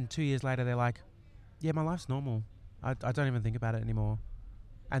nothing. And then 2 years later, they're like, yeah, my life's normal. I don't even think about it anymore.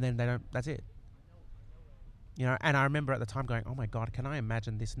 And then that's it. You know, and I remember at the time going, oh my God, can I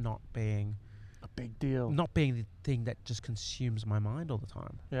imagine this not being a big deal. Not being the thing that just consumes my mind all the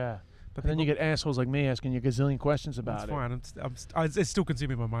time. Yeah. But then you get assholes like me asking you a gazillion questions about it. That's fine. It's still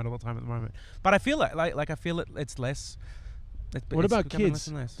consuming my mind all the time at the moment. But I feel like I feel it's less. What about kids? Less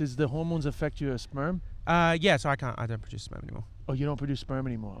and less. Does the hormones affect your sperm? Yeah, so I don't produce sperm anymore. Oh, you don't produce sperm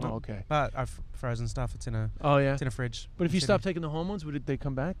anymore? No. Oh, okay. But I've frozen stuff. It's in a it's in a fridge. But if you stop taking the hormones, would they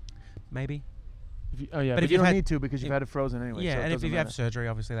come back? Maybe. But if you don't need to because you've had it frozen anyway. Yeah, so and if you have surgery,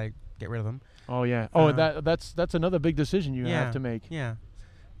 obviously they get rid of them. Oh yeah. That's another big decision you have to make. Yeah.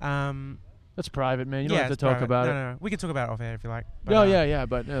 That's private, man. You don't have to talk about it. No. We can talk about it off air if you like. But, yeah.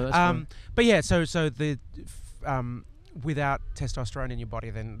 But no, that's fine. But yeah, so the without testosterone in your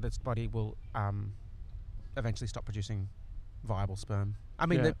body, then this body will eventually stop producing viable sperm. I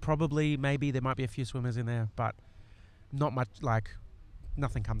mean, maybe there might be a few swimmers in there, but not much. Like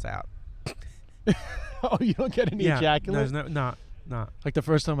nothing comes out. Oh, you don't get any ejaculate? No. Like the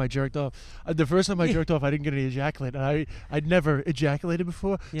first time I jerked off. I didn't get any ejaculate. And I'd never ejaculated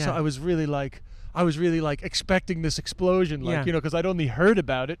before. Yeah. So I was really like expecting this explosion, because I'd only heard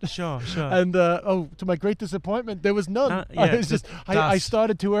about it. Sure. And to my great disappointment, there was none. I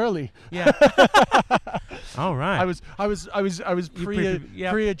started too early. Yeah. All right. I was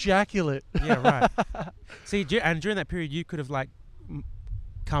pre-ejaculate. Yeah, right. See, and during that period, you could have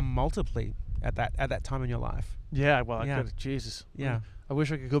come multiply at that time in your life. Yeah, well, I could. Jesus. Yeah. I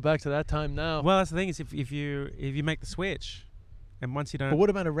wish I could go back to that time now. Well, that's the thing is if you make the switch, and once you don't. But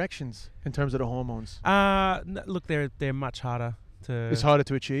what about erections in terms of the hormones? Look, they're much harder to. It's harder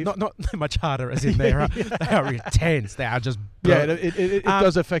to achieve. Not much harder, as in they are intense. They are just. Yeah, it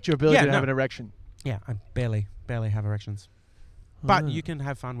does affect your ability to have an erection. Yeah, I barely have erections, but you can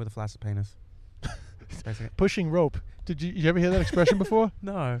have fun with a flaccid penis. Pushing rope. Did you ever hear that expression before?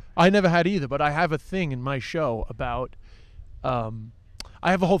 No. I never had either, but I have a thing in my show about I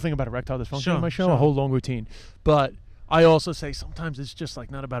have a whole thing about erectile dysfunction in my show, a whole long routine. But I also say sometimes it's just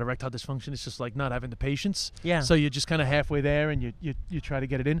not about erectile dysfunction, it's just not having the patience. Yeah. So you're just kind of halfway there and you try to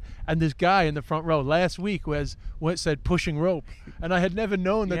get it in. And this guy in the front row last week said pushing rope. And I had never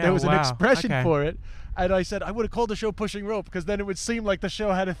known that there was an expression for it. And I said, I would have called the show Pushing Rope because then it would seem like the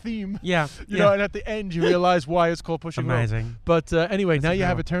show had a theme. Yeah. You know, and at the end you realize why it's called Pushing Rope. Amazing. But anyway, now you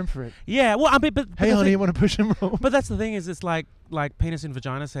have a term for it. Yeah. Well, I mean, but hey, honey, you want to push him rope? But that's the thing is, it's like penis and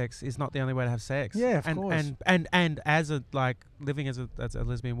vagina sex is not the only way to have sex. Yeah, of course. And as a living as a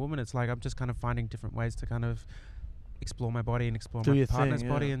lesbian woman, it's I'm just kind of finding different ways to kind of explore my body and explore my partner's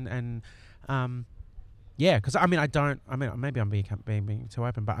body and because maybe I'm being too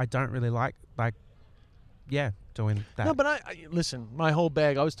open, but I don't really like doing that. No, but I listen, my whole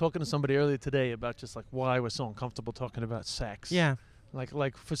bag. I was talking to somebody earlier today about just why we're so uncomfortable talking about sex. Yeah.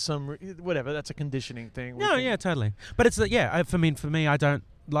 Like for some whatever, that's a conditioning thing. No, yeah, totally. But it's for me, I don't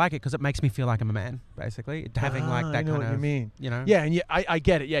like it because it makes me feel like I'm a man, basically. Having that I know kind what of, you mean. You know? Yeah, and I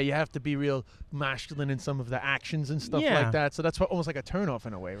get it. Yeah, you have to be real masculine in some of the actions and stuff like that. So that's almost like a turn-off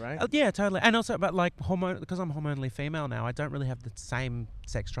in a way, right? Yeah, totally. And also, but because I'm hormonally female now, I don't really have the same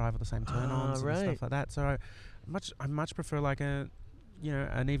sex drive or the same turn-ons and stuff like that. So I much prefer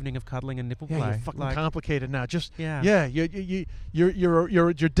an evening of cuddling and nipple play. You're fucking complicated now. You're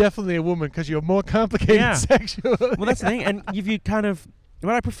definitely a woman because you're more complicated sexually. Well, that's the thing, and if you kind of,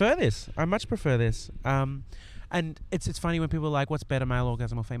 I prefer this. I much prefer this. And it's funny when people are like, "What's better, male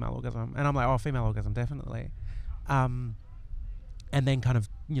orgasm or female orgasm?" And I'm like, "Oh, female orgasm, definitely." And then kind of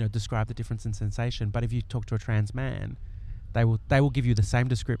describe the difference in sensation. But if you talk to a trans man, they will give you the same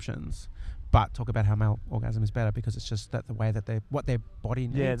descriptions, but talk about how male orgasm is better because it's just that the way that what their body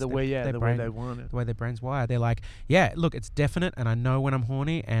needs. Yeah, the way they want it. The way their brain's wired. They're like, yeah, look, it's definite and I know when I'm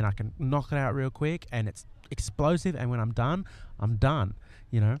horny and I can knock it out real quick and it's explosive and when I'm done, I'm done,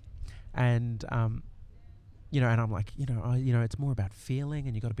 And, and I'm like, it's more about feeling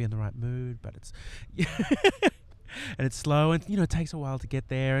and you got to be in the right mood, but it's... And it's slow, and it takes a while to get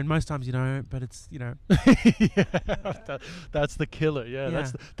there. And most times you don't, but it's that's the killer. Yeah.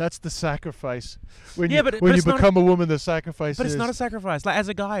 That's the sacrifice. When you become a woman, the sacrifice. But it's not a sacrifice. As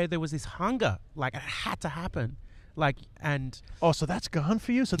a guy, there was this hunger. It had to happen. So that's gone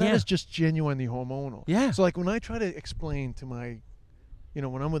for you. So that is just genuinely hormonal. Yeah. So when I try to explain to my,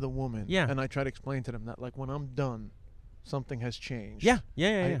 when I'm with a woman, and I try to explain to them that when I'm done, something has changed. Yeah.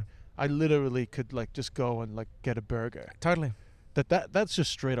 I literally could just go and get a burger. Totally. That's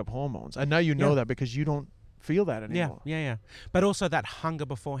just straight up hormones. And now you know that because you don't feel that Yeah, anymore. yeah. But also that hunger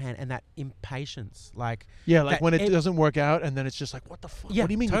beforehand and that impatience, like Yeah, like that when it doesn't work out, and then it's just like, what the fuck? Yeah, What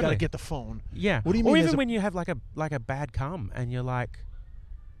do you mean you totally. got to get the phone? yeah. What do you Or mean there's even a- when you have like a bad cum and you're like,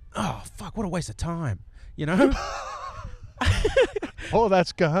 oh fuck, what a waste of time, you know? Oh,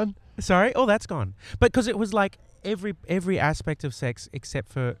 that's gone. Sorry, oh that's gone. But because it was like every aspect of sex except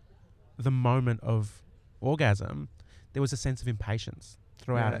for the moment of orgasm, there was a sense of impatience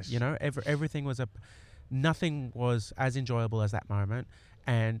throughout Yes. it. You know, everything was nothing was as enjoyable as that moment,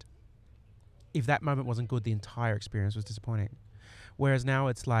 and if that moment wasn't good, the entire experience was disappointing. Whereas now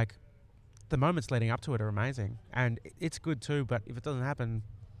it's like the moments leading up to it are amazing, and it's good too. But if it doesn't happen,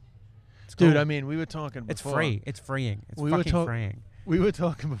 it's Dude, cool. I mean, we were talking before. It's free. It's freeing. It's We were fucking talk- freeing. We were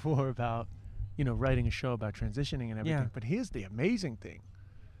talking before about, writing a show about transitioning and everything. Yeah. But here's the amazing thing.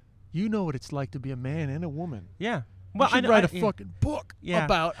 You know what it's like to be a man and a woman. Yeah. Well, you should write a yeah. fucking book Yeah.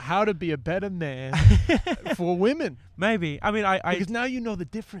 about how to be a better man for women. Maybe. I mean, I Because now you know the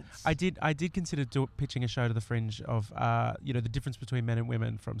difference. I did consider pitching a show to the Fringe of the difference between men and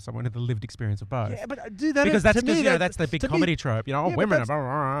women from someone with the lived experience of both. Yeah, but dude, that because is, that's to me, that's the big to me- comedy trope. You know, Yeah, but women are that's- blah,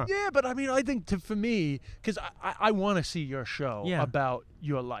 blah, blah. Yeah, but I mean, I think for me, because I want to see your show Yeah. about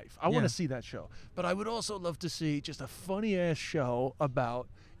your life. I want Yeah. to see that show. But I would also love to see just a funny ass show about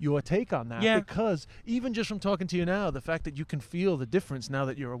your take on that. Yeah. Because even just from talking to you now, the fact that you can feel the difference now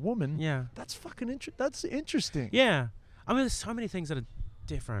that you're a woman, Yeah. that's fucking that's interesting. Yeah. I mean, there's so many things that are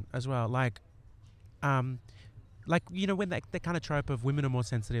different as well. Like when that kind of trope of women are more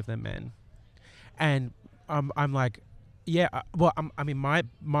sensitive than men, and I'm like, yeah.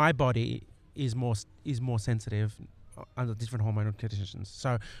 My body is more sensitive under different hormonal conditions.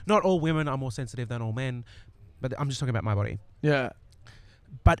 So not all women are more sensitive than all men, but I'm just talking about my body. Yeah.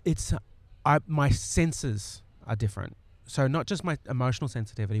 But it's my senses are different. So not just my emotional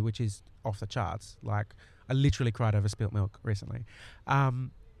sensitivity, which is off the charts. Like I literally cried over spilt milk recently.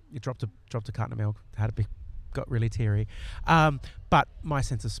 You dropped a carton of milk, got really teary. But my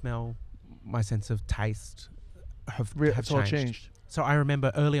sense of smell, my sense of taste have It's all changed. changed. So I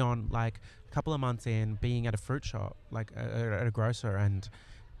remember early on, like a couple of months in, being at a fruit shop, like at a grocer, and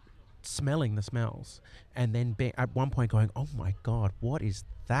smelling the smells, and then at one point going, oh my God, what is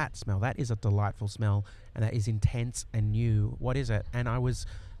that smell? That is a delightful smell, and that is intense and new. What is it? And I was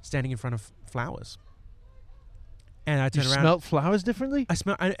standing in front of flowers, and I You turned around. smelled flowers differently? I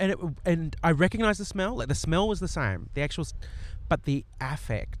smell, and I recognized the smell. Like the smell was the same, but the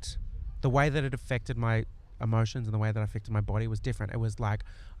affect, the way that it affected my emotions and the way that it affected my body was different. It was like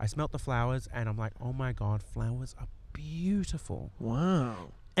I smelt the flowers, and I'm like, oh my God, flowers are beautiful.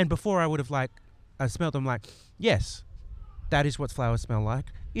 Wow. And before I would have I smelled them like, yes, that is what flowers smell like.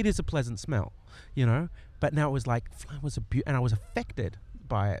 It is a pleasant smell, But now it was like flowers are beautiful, and I was affected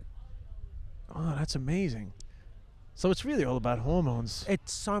by it. Oh, that's amazing. So it's really all about hormones.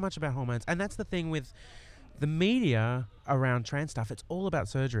 It's so much about hormones, and that's the thing with the media around trans stuff. It's all about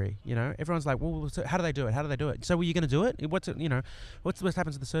surgery, Everyone's like, well, so how do they do it? How do they do it? So, were you going to do it? What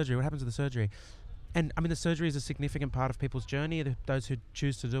happens to the surgery? What happens to the surgery? And I mean, the surgery is a significant part of people's journey, those who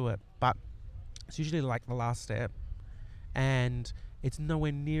choose to do it. But it's usually like the last step, and it's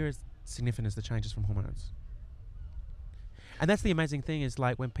nowhere near as significant as the changes from hormones. And that's the amazing thing is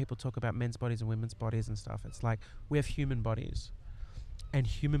like when people talk about men's bodies and women's bodies and stuff, it's like we have human bodies, and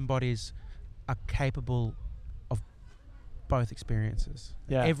human bodies are capable of both experiences.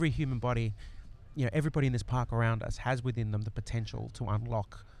 Yeah. Every human body, everybody in this park around us has within them the potential to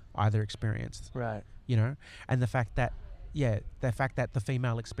unlock either experience, Right. and the fact that the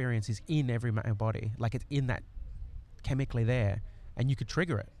female experience is in every male body, like it's in that chemically there, and you could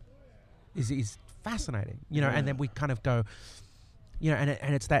trigger it, is fascinating, and then we kind of go, and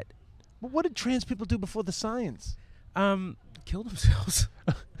it's that, Well, what did trans people do before the science? kill themselves.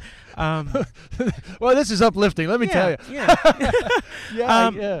 Well, this is uplifting, let me tell you. Yeah.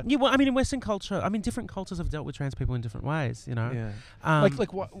 Yeah, yeah. Well, I mean, in Western culture, different cultures have dealt with trans people in different ways, Yeah.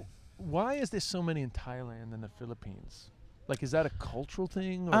 Why is there so many in Thailand and the Philippines? Like, is that a cultural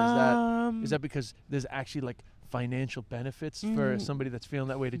thing, or is that because there's actually like financial benefits for somebody that's feeling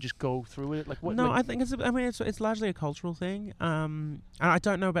that way to just go through it? Like, what? No, like, I think it's largely a cultural thing. And I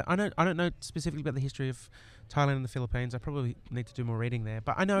don't know specifically about the history of Thailand and the Philippines. I probably need to do more reading there.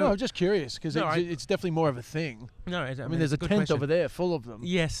 But I know. No, I'm just curious because No, it's definitely more of a thing. No, I mean, there's a good tent question. over there full of them.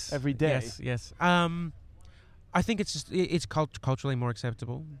 Yes. every day. Yes. I think it's just it's culturally more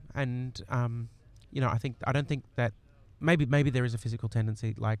acceptable, and I don't think that maybe there is a physical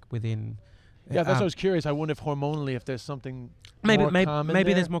tendency like within Yeah, that's what I was curious. I wonder if hormonally, if there's something maybe more common there.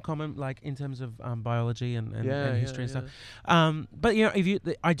 there's more common, like in terms of biology and history and stuff. But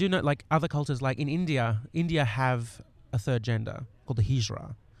I do know, like other cultures, like in India have a third gender called the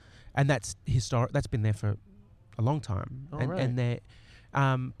Hijra, and that's historic. That's been there for a long time, and they're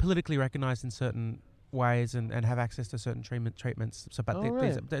politically recognized in certain ways and have access to certain treatments. So, but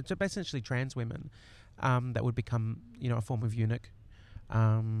they're essentially trans women that would become, a form of eunuch,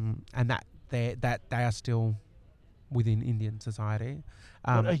 and that they are still within Indian society.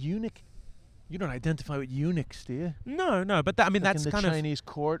 But a eunuch, you don't identify with eunuchs, do you? No. But that's in the kind Chinese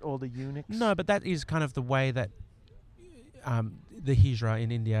court, all the eunuchs. No, but that is kind of the way that the Hijra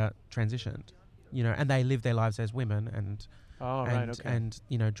in India transitioned, and they live their lives as women and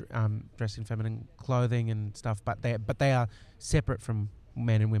dressed in feminine clothing and stuff. But they are separate from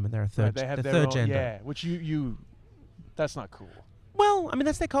men and women. They're a third. They have the their third own, gender. Yeah, which you that's not cool. Well, I mean,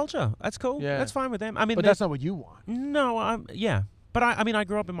 that's their culture. That's cool. Yeah. That's fine with them. I mean, but that's not what you want. No, yeah. But I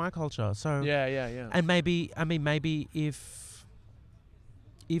grew up in my culture, so yeah. And maybe if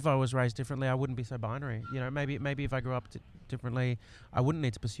I was raised differently, I wouldn't be so binary. Maybe if I grew up differently, I wouldn't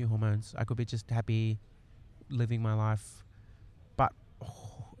need to pursue hormones. I could be just happy living my life. But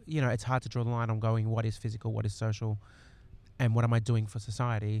it's hard to draw the line on going what is physical, what is social, and what am I doing for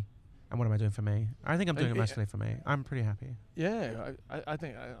society. And what am I doing for me? I think I'm doing it mostly for me. I'm pretty happy. Yeah, I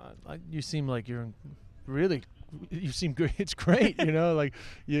think you seem like you're really. You seem good. It's great, like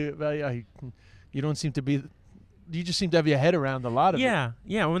you don't seem to be. You just seem to have your head around a lot of it. Yeah.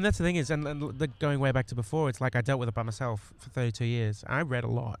 Well, and that's the thing is, and going way back to before, it's like I dealt with it by myself for 32 years. I read a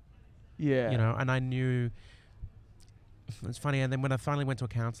lot. Yeah. And I knew. It's funny, and then when I finally went to a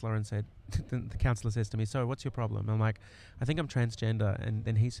counsellor and said, the counsellor says to me, "So, what's your problem?" I'm like, "I think I'm transgender," and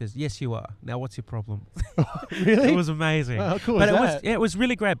then he says, "Yes, you are. Now, what's your problem?" Really? It was amazing. How cool but is that? It was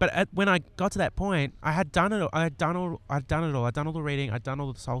really great. But when I got to that point, I had done it. I'd done all the reading. I'd done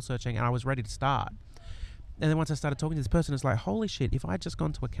all the soul searching, and I was ready to start. And then once I started talking to this person, it's like, holy shit! If I had just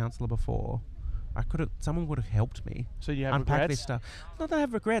gone to a counsellor before, someone would have helped me. So you have unpack regrets? This stuff. Not that I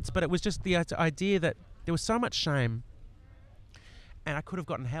have regrets, but it was just the idea that there was so much shame. And I could have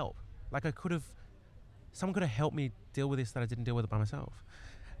gotten help. Like someone could have helped me deal with this that I didn't deal with it by myself.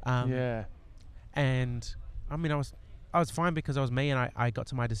 Yeah. And I mean, I was fine because I was me, and I got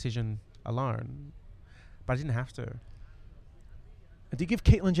to my decision alone, but I didn't have to. Do you give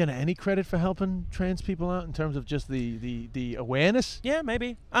Caitlyn Jenner any credit for helping trans people out in terms of just the awareness? Yeah,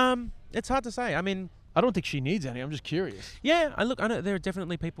 maybe. It's hard to say. I mean, I don't think she needs any. I'm just curious. Yeah, I know there are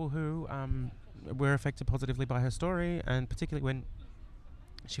definitely people who were affected positively by her story, and particularly when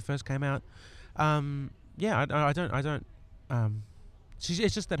she first came out. I don't.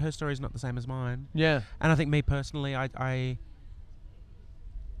 It's just that her story is not the same as mine. Yeah. And I think me personally, I'm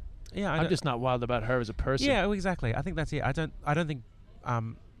just not wild about her as a person. Yeah, well, exactly. I think that's it. I don't think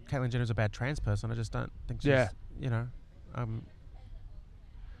Caitlyn Jenner is a bad trans person. I just don't think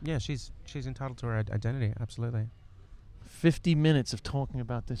she's, she's entitled to her identity. Absolutely. 50 minutes of talking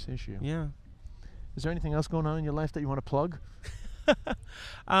about this issue. Yeah. Is there anything else going on in your life that you want to plug?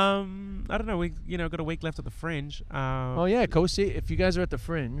 I don't know. We got a week left at the Fringe. Go see it if you guys are at the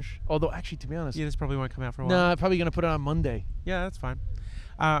Fringe. Although, actually, to be honest, this probably won't come out for a while. No, probably gonna put it on Monday. Yeah, that's fine.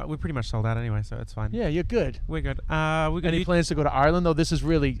 We're pretty much sold out anyway, so it's fine. Yeah, you're good. We're good. Any plans to go to Ireland? Though this is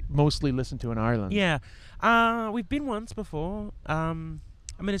really mostly listened to in Ireland. Yeah, we've been once before. I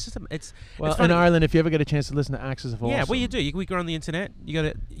mean, it's in Ireland, if you ever get a chance to listen to Axis of Awesome. Yeah, well, you do. We go on the internet. You got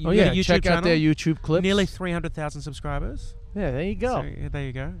a YouTube check channel, out their YouTube clips. Nearly 300,000 subscribers. Yeah, there you go. So, there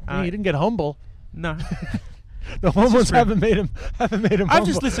you go. You didn't get humble. No. The hormones haven't made him humble. I've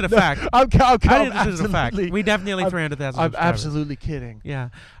just listed a fact. I didn't list a fact. We'd have nearly 300,000 subscribers. I'm absolutely kidding. Yeah.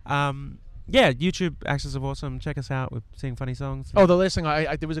 YouTube, Axis of Awesome. Check us out. We're singing funny songs. Oh, the last thing,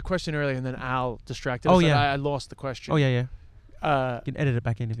 there was a question earlier, and then Al distracted us. Yeah. I lost the question. Oh, yeah. You can edit it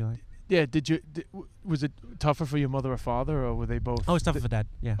back in if you like. Yeah, was it tougher for your mother or father, or were they both? Oh, it's tougher for Dad,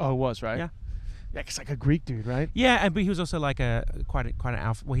 yeah. Oh, it was, right? Yeah. Yeah, it's like a Greek dude, right? Yeah, but he was also like quite an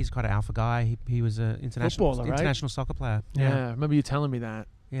alpha. Well, he's quite an alpha guy. He was an international soccer player. Yeah, I remember you telling me that.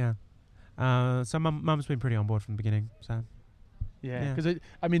 Yeah. So Mum's been pretty on board from the beginning. So. Yeah, because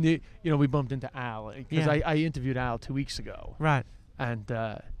we bumped into Al because I interviewed Al 2 weeks ago. Right. And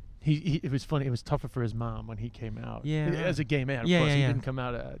it was funny. It was tougher for his mom when he came out. Yeah. As a gay man, of course, he didn't come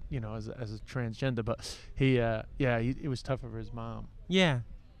out, as a transgender, but it was tougher for his mom. Yeah.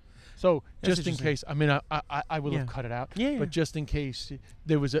 So just in case, I will have cut it out. Yeah. But just in case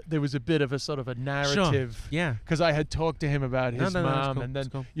there was a bit of a sort of a narrative. Sure. Yeah. Because I had talked to him about his mom, cool. and then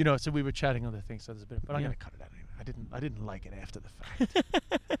cool. So we were chatting other things. So there's a bit, but I'm gonna cut it out anyway. I didn't like it after the fact.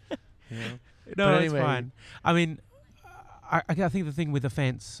 No, But it's anyway. fine. I mean, I think the thing with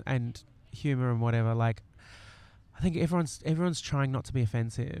offense and humor and whatever, like, I think everyone's trying not to be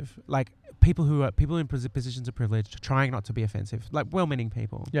offensive. Like people in positions of privilege trying not to be offensive, like well-meaning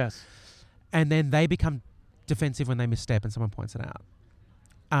people. Yes. And then they become defensive when they misstep and someone points it out.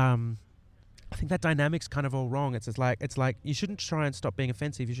 I think that dynamic's kind of all wrong. It's like you shouldn't try and stop being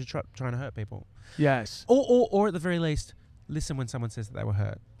offensive. You should try to hurt people, Yes. or at the very least, listen when someone says that they were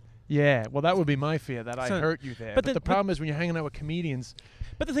hurt. Yeah. Well, that would be my fear, that I So- hurt you there. but But the problem is when you're hanging out with comedians,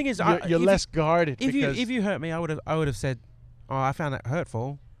 But the thing is, you're less guarded. If because you hurt me, I would have said, "Oh, I found that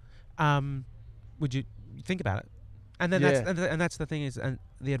hurtful. Would you think about it?" And then that's the thing is, and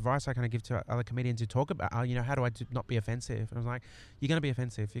the advice I kind of give to other comedians who talk about, how do I not be offensive? And I was like, you're going to be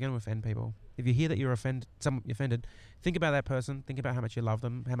offensive. You're going to offend people. If you hear that you're offended, think about that person. Think about how much you love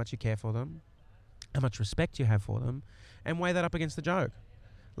them, how much you care for them, how much respect you have for them, and weigh that up against the joke.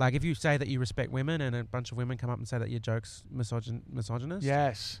 Like if you say that you respect women and a bunch of women come up and say that your joke's misogynist,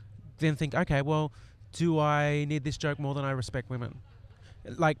 yes. then think, okay, well, do I need this joke more than I respect women?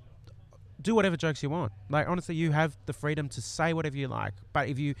 Like, do whatever jokes you want. Like, honestly, you have the freedom to say whatever you like. But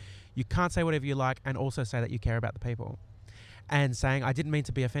if you can't say whatever you like and also say that you care about the people. And saying, I didn't mean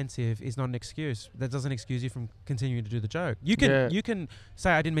to be offensive is not an excuse. That doesn't excuse you from continuing to do the joke. You can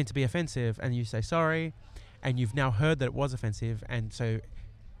say, I didn't mean to be offensive, and you say sorry, and you've now heard that it was offensive, and so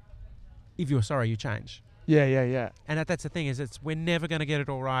if you're sorry, you change. Yeah. And that's the thing, is we're never going to get it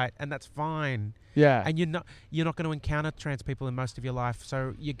all right, and that's fine. Yeah. And you're not going to encounter trans people in most of your life,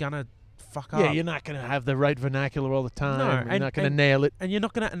 so you're going to fuck up. Yeah, you're not going to have the right vernacular all the time. No, You're not going to nail it. And you're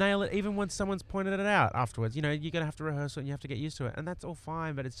not going to nail it even when someone's pointed it out afterwards. You're going to have to rehearse it and you have to get used to it. And that's all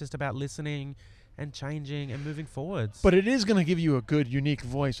fine, but it's just about listening and changing and moving forwards. But it is going to give you a good, unique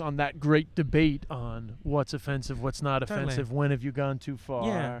voice on that great debate on what's offensive, what's not Totally. offensive, when have you gone too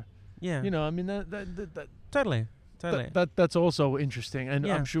far. Yeah. You know, I mean, that Totally. that's also interesting, and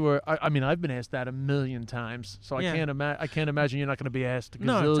Yeah. I'm sure. I mean, I've been asked that a million times, so Yeah. I can't imagine you're not going to be asked a gazillion.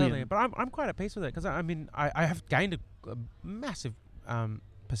 No, totally. But I'm quite at peace with it because I mean I have gained a massive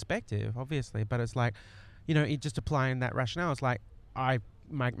perspective, obviously. But it's like, just applying that rationale. It's like I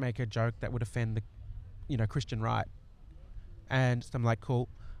might make a joke that would offend the, Christian right, and so I'm like, cool.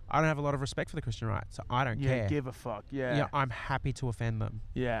 I don't have a lot of respect for the Christian right, so I don't care. Give a fuck. Yeah. I'm happy to offend them.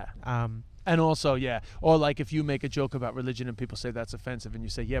 Yeah. Um, And also, or like if you make a joke about religion and people say that's offensive, and you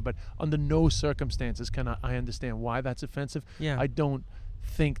say, but under no circumstances can I understand why that's offensive. Yeah. I don't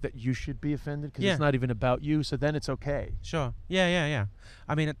think that you should be offended because Yeah. it's not even about you. So then it's okay. Sure. Yeah.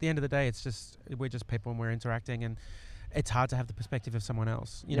 I mean, at the end of the day, we're just people and we're interacting, and it's hard to have the perspective of someone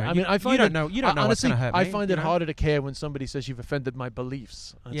else. I mean, I find you don't know what's honestly, going to hurt me. I find it harder to care when somebody says you've offended my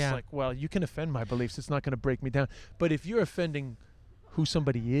beliefs. It's Yeah. like, well, you can offend my beliefs. It's not going to break me down. But if you're offending who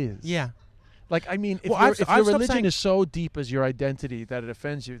somebody is, Yeah. Like, I mean, if, Well, your I've stopped religion saying- is so deep as your identity that it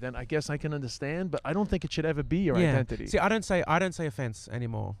offends you, then I guess I can understand. But I don't think it should ever be your identity. See, I don't say offense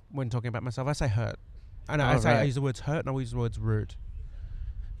anymore when talking about myself. I say hurt. I know. Oh, I right. use the words hurt and I use the words rude.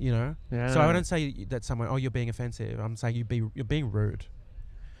 Yeah. So I don't say that someone, you're being offensive. I'm saying you're being rude.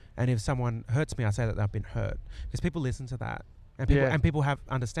 And if someone hurts me, I say that they've been hurt, because people listen to that, and people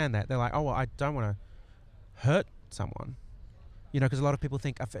understand that. They're like, oh, well, I don't want to hurt someone. Because a lot of people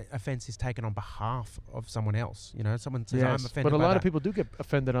think offense is taken on behalf of someone else. Someone says, I'm offended but a by lot that. of people do get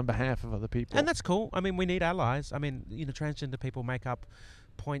offended on behalf of other people. And that's cool. I mean, we need allies. I mean, transgender people make up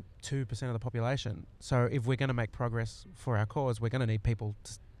 0.2% of the population. So if we're going to make progress for our cause, we're going to need people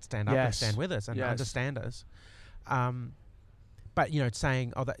to stand up and stand with us and understand us. But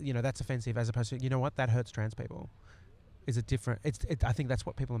saying, that's offensive, as opposed to, what, that hurts trans people, is a different. I think that's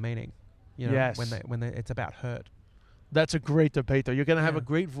what people are meaning. When they it's about hurt. That's a great debate, though. You're going to have Yeah. a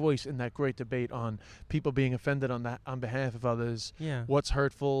great voice in that great debate on people being offended on behalf of others. Yeah. What's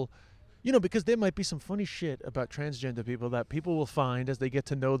hurtful. Because there might be some funny shit about transgender people that people will find as they get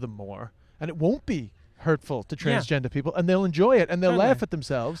to know them more. And it won't be hurtful to transgender people. And they'll enjoy it. And they'll Totally. laugh at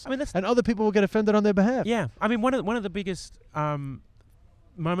themselves. I mean, that's and other people will get offended on their behalf. Yeah, I mean, one of the biggest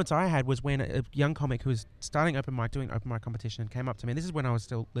moments I had was when a young comic who was starting doing open mic competition, came up to me. And this is when I was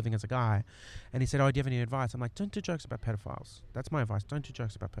still living as a guy, and he said, "Oh, do you have any advice?" I'm like, "Don't do jokes about pedophiles. That's my advice. Don't do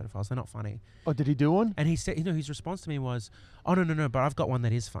jokes about pedophiles. They're not funny." Oh, did he do one? And he said, his response to me was, "Oh, no, but I've got one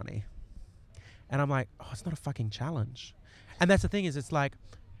that is funny." And I'm like, "Oh, it's not a fucking challenge." And that's the thing, is it's like,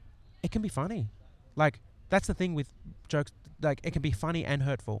 it can be funny. Like, that's the thing with jokes. Like, it can be funny and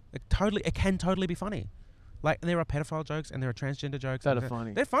hurtful. It can totally be funny. Like, there are pedophile jokes and there are transgender jokes That are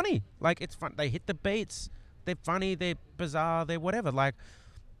funny. They're funny. Like, it's fun. They hit the beats. They're funny. They're bizarre. They're whatever. Like,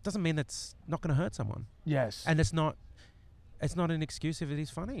 doesn't mean that's not going to hurt someone. Yes. And it's not an excuse if it is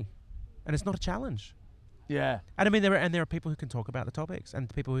funny. and it's not a challenge. Yeah. And I mean, there are people who can talk about the topics and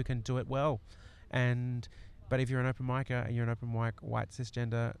people who can do it well, but if you're an open micer and you're an open mic white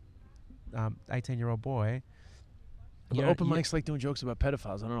cisgender 18-year-old boy, Well, open mics like doing jokes about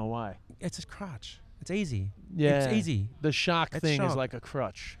pedophiles. I don't know why. it's a crutch. It's easy. Yeah. It's easy. The shock It's thing is shock. like a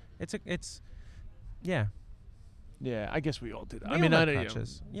crutch. Yeah. Yeah, I guess we all do that. We I mean, all I had don't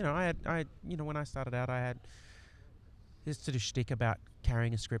crutches. When I started out, I used to do shtick about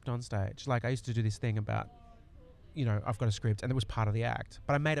carrying a script on stage. Like I used to do this thing about, I've got a script, and it was part of the act.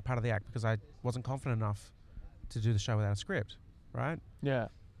 But I made it part of the act because I wasn't confident enough to do the show without a script, right? Yeah.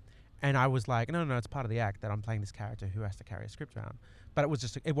 And I was like, no, it's part of the act that I'm playing this character who has to carry a script around. But it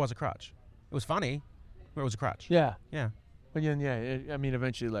was a crutch. It was funny, but it was a crutch. Yeah. Yeah. But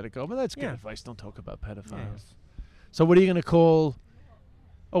eventually let it go. But that's good Yeah. advice. Don't talk about pedophiles. Yeah. So what are you going to call...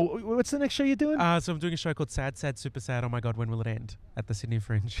 Oh, what's the next show you're doing? So I'm doing a show called Sad, Sad, Super Sad, Oh My God, When Will It End? At the Sydney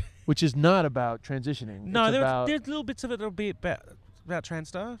Fringe. Which is not about transitioning. No, it's about... there's little bits of it that'll be about trans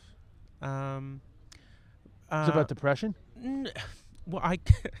stuff. It's about depression? Well,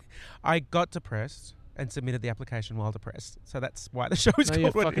 I got depressed and submitted the application while depressed. So that's why the show is Now called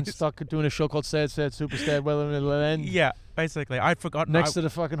you're what fucking it is. stuck doing a show called Sad, Sad, Super Sad, Well, it'll end. Yeah, basically. I'd forgotten. Next to the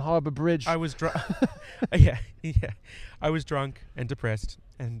fucking Harbour Bridge. I was drunk. yeah. I was drunk and depressed.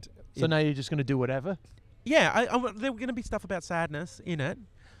 And So now you're just going to do whatever? yeah, there were going to be stuff about sadness in it.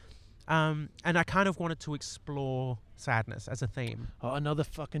 And I kind of wanted to explore sadness as a theme. Oh, another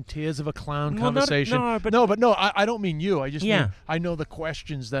fucking Tears of a Clown Well, not- conversation. no, I don't mean you. I just Yeah. mean I know the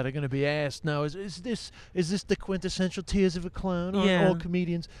questions that are going to be asked now. Is this the quintessential Tears of a Clown? Aren't Yeah. all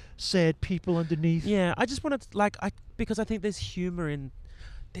comedians sad people underneath? Yeah, I just wanted to, because I think there's humor in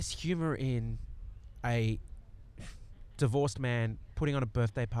a divorced man putting on a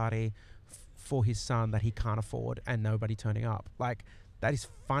birthday party for his son that he can't afford and nobody turning up. Like that is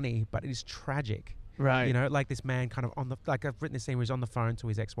funny, but it is tragic. Right. Like this man kind of I've written this scene where he's on the phone to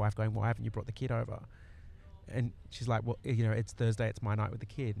his ex-wife going, "Why haven't you brought the kid over?" And she's like, "Well, it's Thursday, it's my night with the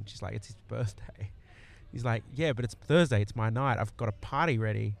kid." And she's like, "It's his birthday." He's like, "Yeah, but it's Thursday, it's my night. I've got a party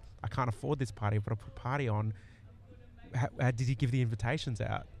ready. I can't afford this party, but I'll put a party on. How did you give the invitations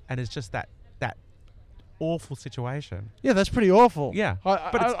out?" And it's just that awful situation. Yeah, that's pretty awful. Yeah,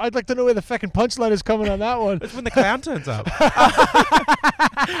 but I'd like to know where the fucking punchline is coming on that one. It's when the clown turns up.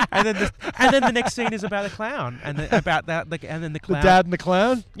 and then the next scene is about the clown and then the The clown. dad and the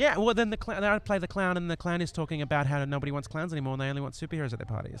clown? Yeah, well then I play the clown and the clown is talking about how nobody wants clowns anymore and they only want superheroes at their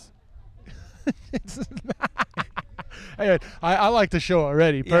parties. Anyway, I like the show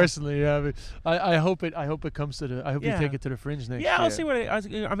already, Yeah. personally. I hope it comes to the... I hope you Yeah. take it to the Fringe next year. Yeah, I'll see what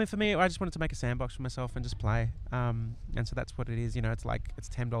I mean, for me, I just wanted to make a sandbox for myself and just play. And so that's what it is. It's it's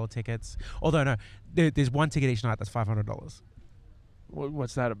 $10 tickets. Although, no, there's one ticket each night that's $500.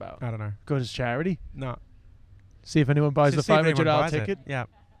 What's that about? I don't know. Go to charity? No. See if anyone buys the Just see if anyone $500 buys it. ticket? Yeah.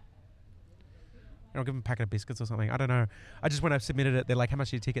 And I'll give them a packet of biscuits or something. I don't know. I just, when I submitted it, they're like, "How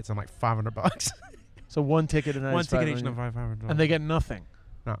much are your tickets?" I'm like, $500. So one ticket and One ticket each night, $500. And they get nothing?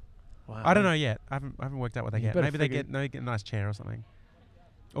 No. Wow. I don't know yet. I haven't worked out what they You get. better Maybe they figure- get a nice chair or something.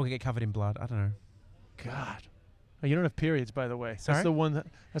 Or they get covered in blood. I don't know. God. Oh, you don't have periods, by the way. Sorry?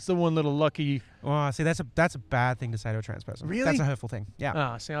 That's the one little lucky... Oh, see, that's a bad thing to say to a trans person. Really? That's a hurtful thing. Yeah.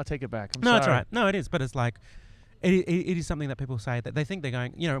 Ah, see, I'll take it back. I'm No, sorry. it's all right. No, it is. But it's like, it is something that people say that they think they're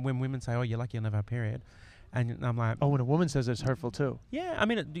going, when women say, "Oh, you're lucky you'll never have a period." And I'm like, Oh, when a woman says it's hurtful, too. yeah. I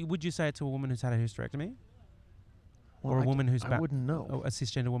mean, would you say it to a woman who's had a hysterectomy? Well, Or a I woman who's I wouldn't know. a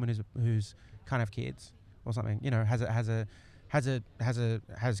cisgender woman who's can't have kids or something, has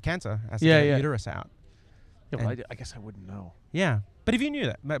cancer, has to Yeah, get yeah. a uterus out. Yeah, well, and- I guess I wouldn't know. Yeah, but if you knew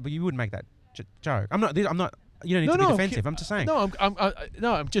that, but you wouldn't make that joke. I'm not. You don't need No, to be no, I'm defensive. I'm just saying. No,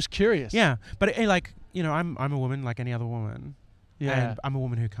 I'm just curious. Yeah, but I'm a woman like any other woman. Yeah. And I'm a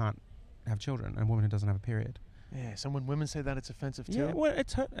woman who can't have children, and a woman who doesn't have a period. Yeah, so when women say that, it's offensive, too? Yeah, well,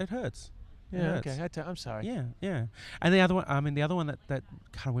 it hurts. It Yeah, hurts. okay. I'm sorry. Yeah, yeah. And the other one, that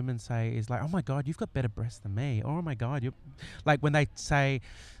kind of women say is like, "Oh my God, you've got better breasts than me." Or, "Oh my God, you're..." Like when they say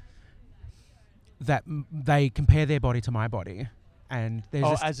that they compare their body to my body, and there's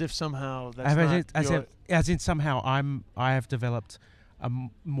this, as if somehow that's as in somehow I have developed a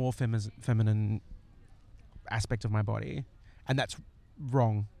more feminine aspect of my body, and that's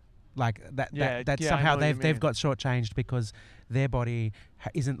wrong. Like that I somehow know what you they've mean. got shortchanged because their body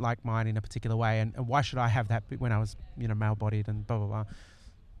isn't like mine in a particular way, and why should I have that when I was male bodied and blah blah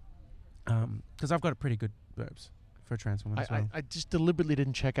blah. Because I've got a pretty good boobs for a trans woman as well. I just deliberately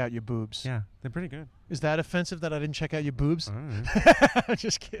didn't check out your boobs. Yeah, they're pretty good. Is that offensive that I didn't check out your boobs? I don't know. I'm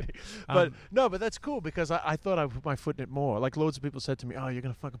just kidding. But no, but that's cool because I thought I put my foot in it more. Like loads of people said to me, "Oh, you're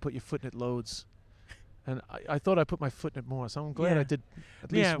gonna fucking put your foot in it loads," and I thought I put my foot in it more. So I'm glad I did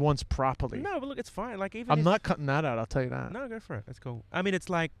at least once properly. No, but look, it's fine. Like even I'm not cutting that out. I'll tell you that. No, go for it. That's cool. I mean, it's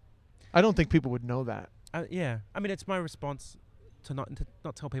like I don't think people would know that. yeah. I mean, it's my response to not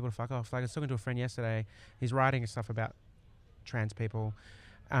tell people to fuck off. Like I was talking to a friend yesterday. He's writing stuff about trans people,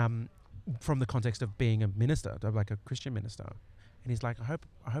 from the context of being a minister, like a Christian minister, and he's like, I hope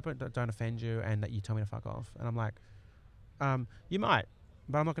I don't offend you, and that you tell me to fuck off. And I'm like, you might,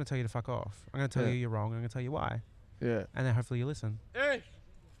 but I'm not going to tell you to fuck off. I'm going to tell you you're wrong. I'm going to tell you why. Yeah. And then hopefully you listen. Hey.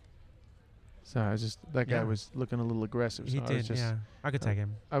 Sorry, I was just that guy was looking a little aggressive. He so did. I could take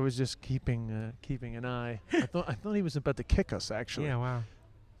him. I was just keeping an eye. I thought he was about to kick us actually. Yeah. Wow.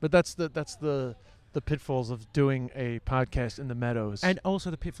 But that's the pitfalls of doing a podcast in the meadows. And also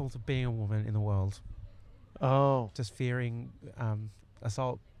the pitfalls of being a woman in the world. Oh. Just fearing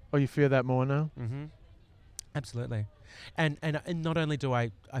assault. Oh, you fear that more now? Mm-hmm. Absolutely. And not only do I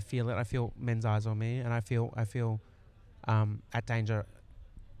feel it, I feel men's eyes on me, and I feel at danger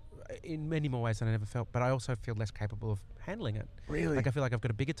in many more ways than I ever felt, but I also feel less capable of handling it. Really? Like I feel like I've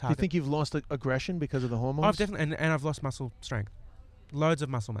got a bigger Do you target. think you've lost aggression because of the hormones? I've definitely and I've lost muscle strength. Loads of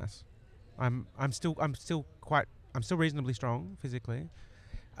muscle mass. I'm still reasonably strong physically,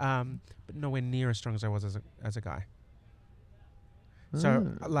 but nowhere near as strong as I was as a guy. So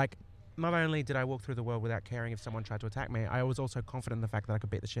like, not only did I walk through the world without caring if someone tried to attack me, I was also confident in the fact that I could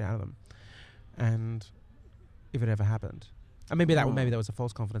beat the shit out of them, and if it ever happened, and maybe that was a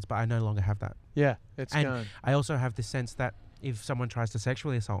false confidence, but I no longer have that. Yeah, it's and gone. I also have this sense that if someone tries to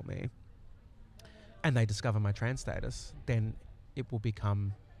sexually assault me, and they discover my trans status, then it will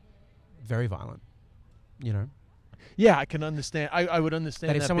become very violent. You know. Yeah, I can understand. I would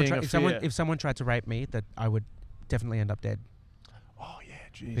understand that if someone tried to rape me, that I would definitely end up dead. Oh yeah,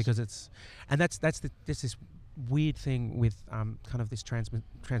 jeez. Because that's this weird thing with kind of this trans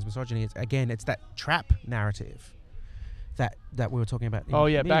misogyny. It's that trap narrative that we were talking about.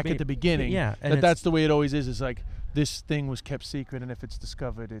 Back at the beginning. Yeah, that's the way it always is. It's like this thing was kept secret, and if it's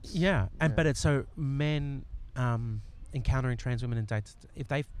discovered, it's but it's so men encountering trans women in dates, if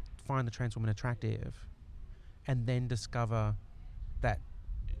they find the trans woman attractive, and then discover that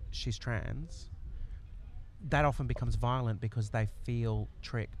she's trans, that often becomes violent because they feel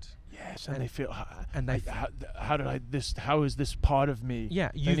tricked. Yes, and they feel, how is this part of me?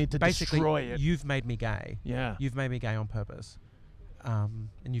 Yeah, you need to destroy it. You've made me gay. Yeah, you've made me gay on purpose, and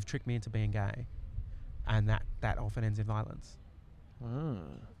you've tricked me into being gay, and that often ends in violence.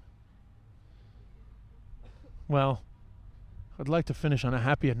 Well, I'd like to finish on a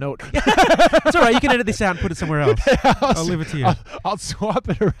happier note. It's all right. You can edit this out and put it somewhere else. I'll leave it to you. I'll swap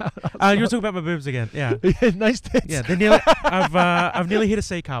it around. You're talking about my boobs again. Yeah. Nice tits. Yeah, they're nearly. I've nearly hit a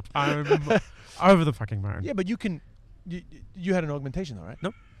C cup. I'm over the fucking moon. Yeah, but you can. You had an augmentation though, right?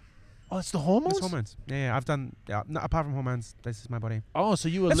 Nope. Oh, it's the hormones. It's hormones. Yeah. I've done. Yeah. No, apart from hormones, this is my body. Oh, so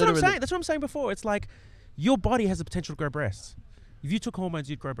you were. That's literally what I'm saying. That's what I'm saying before. It's like your body has the potential to grow breasts. If you took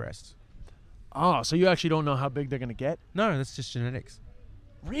hormones, you'd grow breasts. Oh, so you actually don't know how big they're gonna get? No, that's just genetics.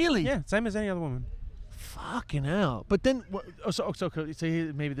 Really? Yeah, same as any other woman. Fucking hell! But then, so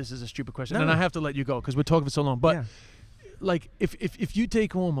maybe this is a stupid question, No. and I have to let you go because we're talking for so long. But like, if you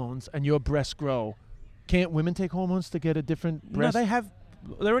take hormones and your breasts grow, can't women take hormones to get a different breast? No,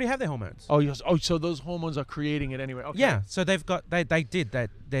 they already have their hormones. Oh, yes. Oh, so those hormones are creating it anyway. Okay. Yeah, so they grew their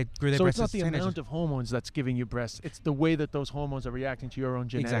breasts. So it's not the teenagers. amount of hormones that's giving you breasts; it's the way that those hormones are reacting to your own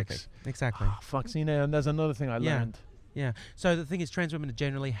genetics. Exactly. Oh, fuck, see, now, and there's another thing I learned. Yeah. So the thing is, trans women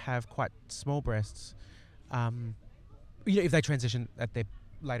generally have quite small breasts. If they transition at their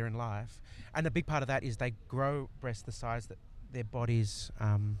later in life, and a big part of that is they grow breasts the size that their bodies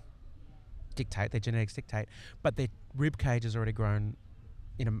dictate, their genetics dictate, but their rib cage is already grown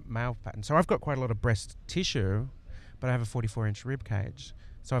in a male pattern. So I've got quite a lot of breast tissue, but I have a 44-inch rib cage.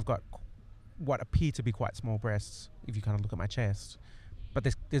 So I've got what appear to be quite small breasts if you kind of look at my chest. But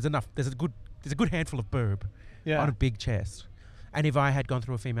there's a good handful of boob on a big chest. And if I had gone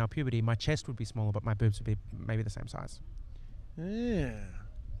through a female puberty, my chest would be smaller, but my boobs would be maybe the same size. Yeah.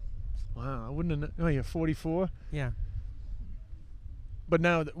 Wow, I wouldn't have known. Oh, you're 44? Yeah. But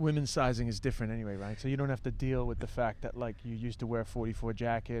now women's sizing is different anyway, right? So you don't have to deal with the fact that like you used to wear a 44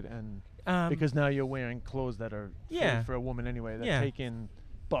 jacket and because now you're wearing clothes that are for a woman anyway that take in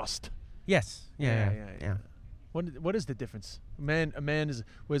bust. Yes. Yeah. What is the difference? A man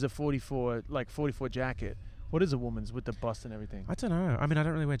wears a 44 jacket. What is a woman's with the bust and everything? I don't know. I mean, I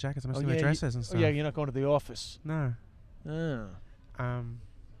don't really wear jackets. I mostly wear dresses and stuff. Yeah, you're not going to the office. No. Ah.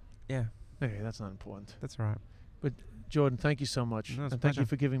 Yeah, Okay, that's not important. that's right. But Jordan, thank you so much. No, it's a and thank you pleasure.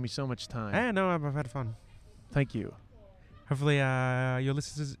 for giving me so much time. Yeah, no, I've had fun. Thank you. Hopefully, your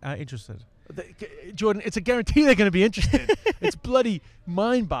listeners are interested. Jordan, it's a guarantee they're going to be interested. It's bloody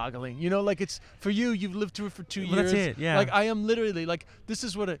mind-boggling. You know, like it's for you. You've lived through it for 2 years. Well, that's it, yeah. Like I am literally like this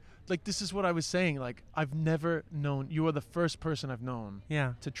is what I was saying. Like I've never known. You are the first person I've known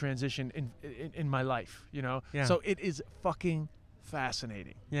Yeah, to transition in my life. You know. Yeah. So it is fucking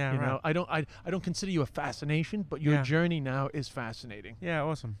fascinating. Yeah, You right. know, I don't consider you a fascination, but your Yeah. journey now is fascinating. yeah,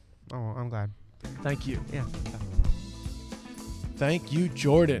 awesome. Oh, I'm glad. Thank you. Yeah. Thank you,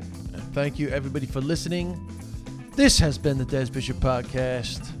 Jordan. And thank you, everybody, for listening. This has been the Des Bishop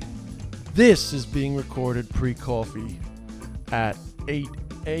Podcast. This is being recorded pre-coffee at 8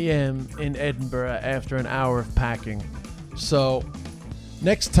 a.m. in Edinburgh after an hour of packing. So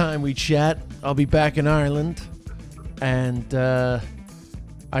next time we chat, I'll be back in Ireland. And I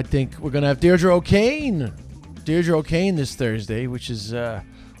think we're going to have Deirdre O'Kane. Deirdre O'Kane this Thursday, which is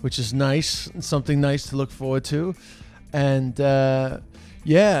nice and something nice to look forward to. And spread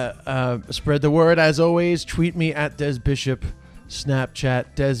the word as always. Tweet me at Des Bishop,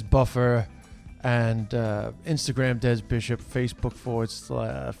 Snapchat Des Buffer, and Instagram Des Bishop, Facebook /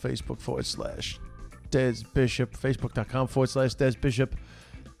 Des Bishop, Facebook.com / Des Bishop.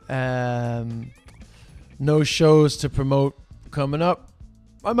 No shows to promote coming up.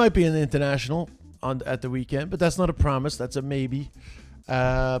 I might be in the International at the weekend, but that's not a promise. That's a maybe.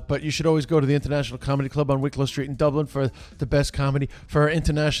 But you should always go to the International Comedy Club on Wicklow Street in Dublin for the best comedy. For our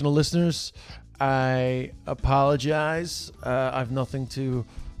international listeners, I apologize. I've nothing to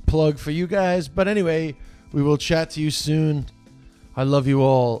plug for you guys. But anyway, we will chat to you soon. I love you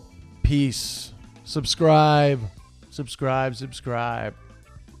all. Peace. Subscribe.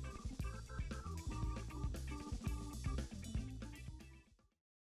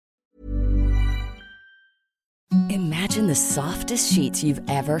 Imagine the softest sheets you've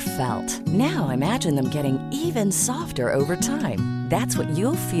ever felt. Now imagine them getting even softer over time. That's what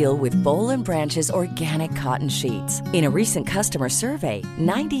you'll feel with Boll & Branch's organic cotton sheets. In a recent customer survey,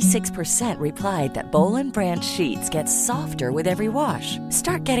 96% replied that Boll & Branch sheets get softer with every wash.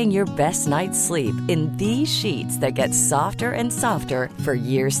 Start getting your best night's sleep in these sheets that get softer and softer for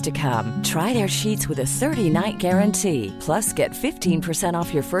years to come. Try their sheets with a 30-night guarantee. Plus, get 15%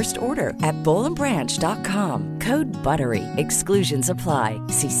 off your first order at bollandbranch.com. Code BUTTERY. Exclusions apply.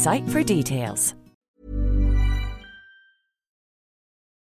 See site for details.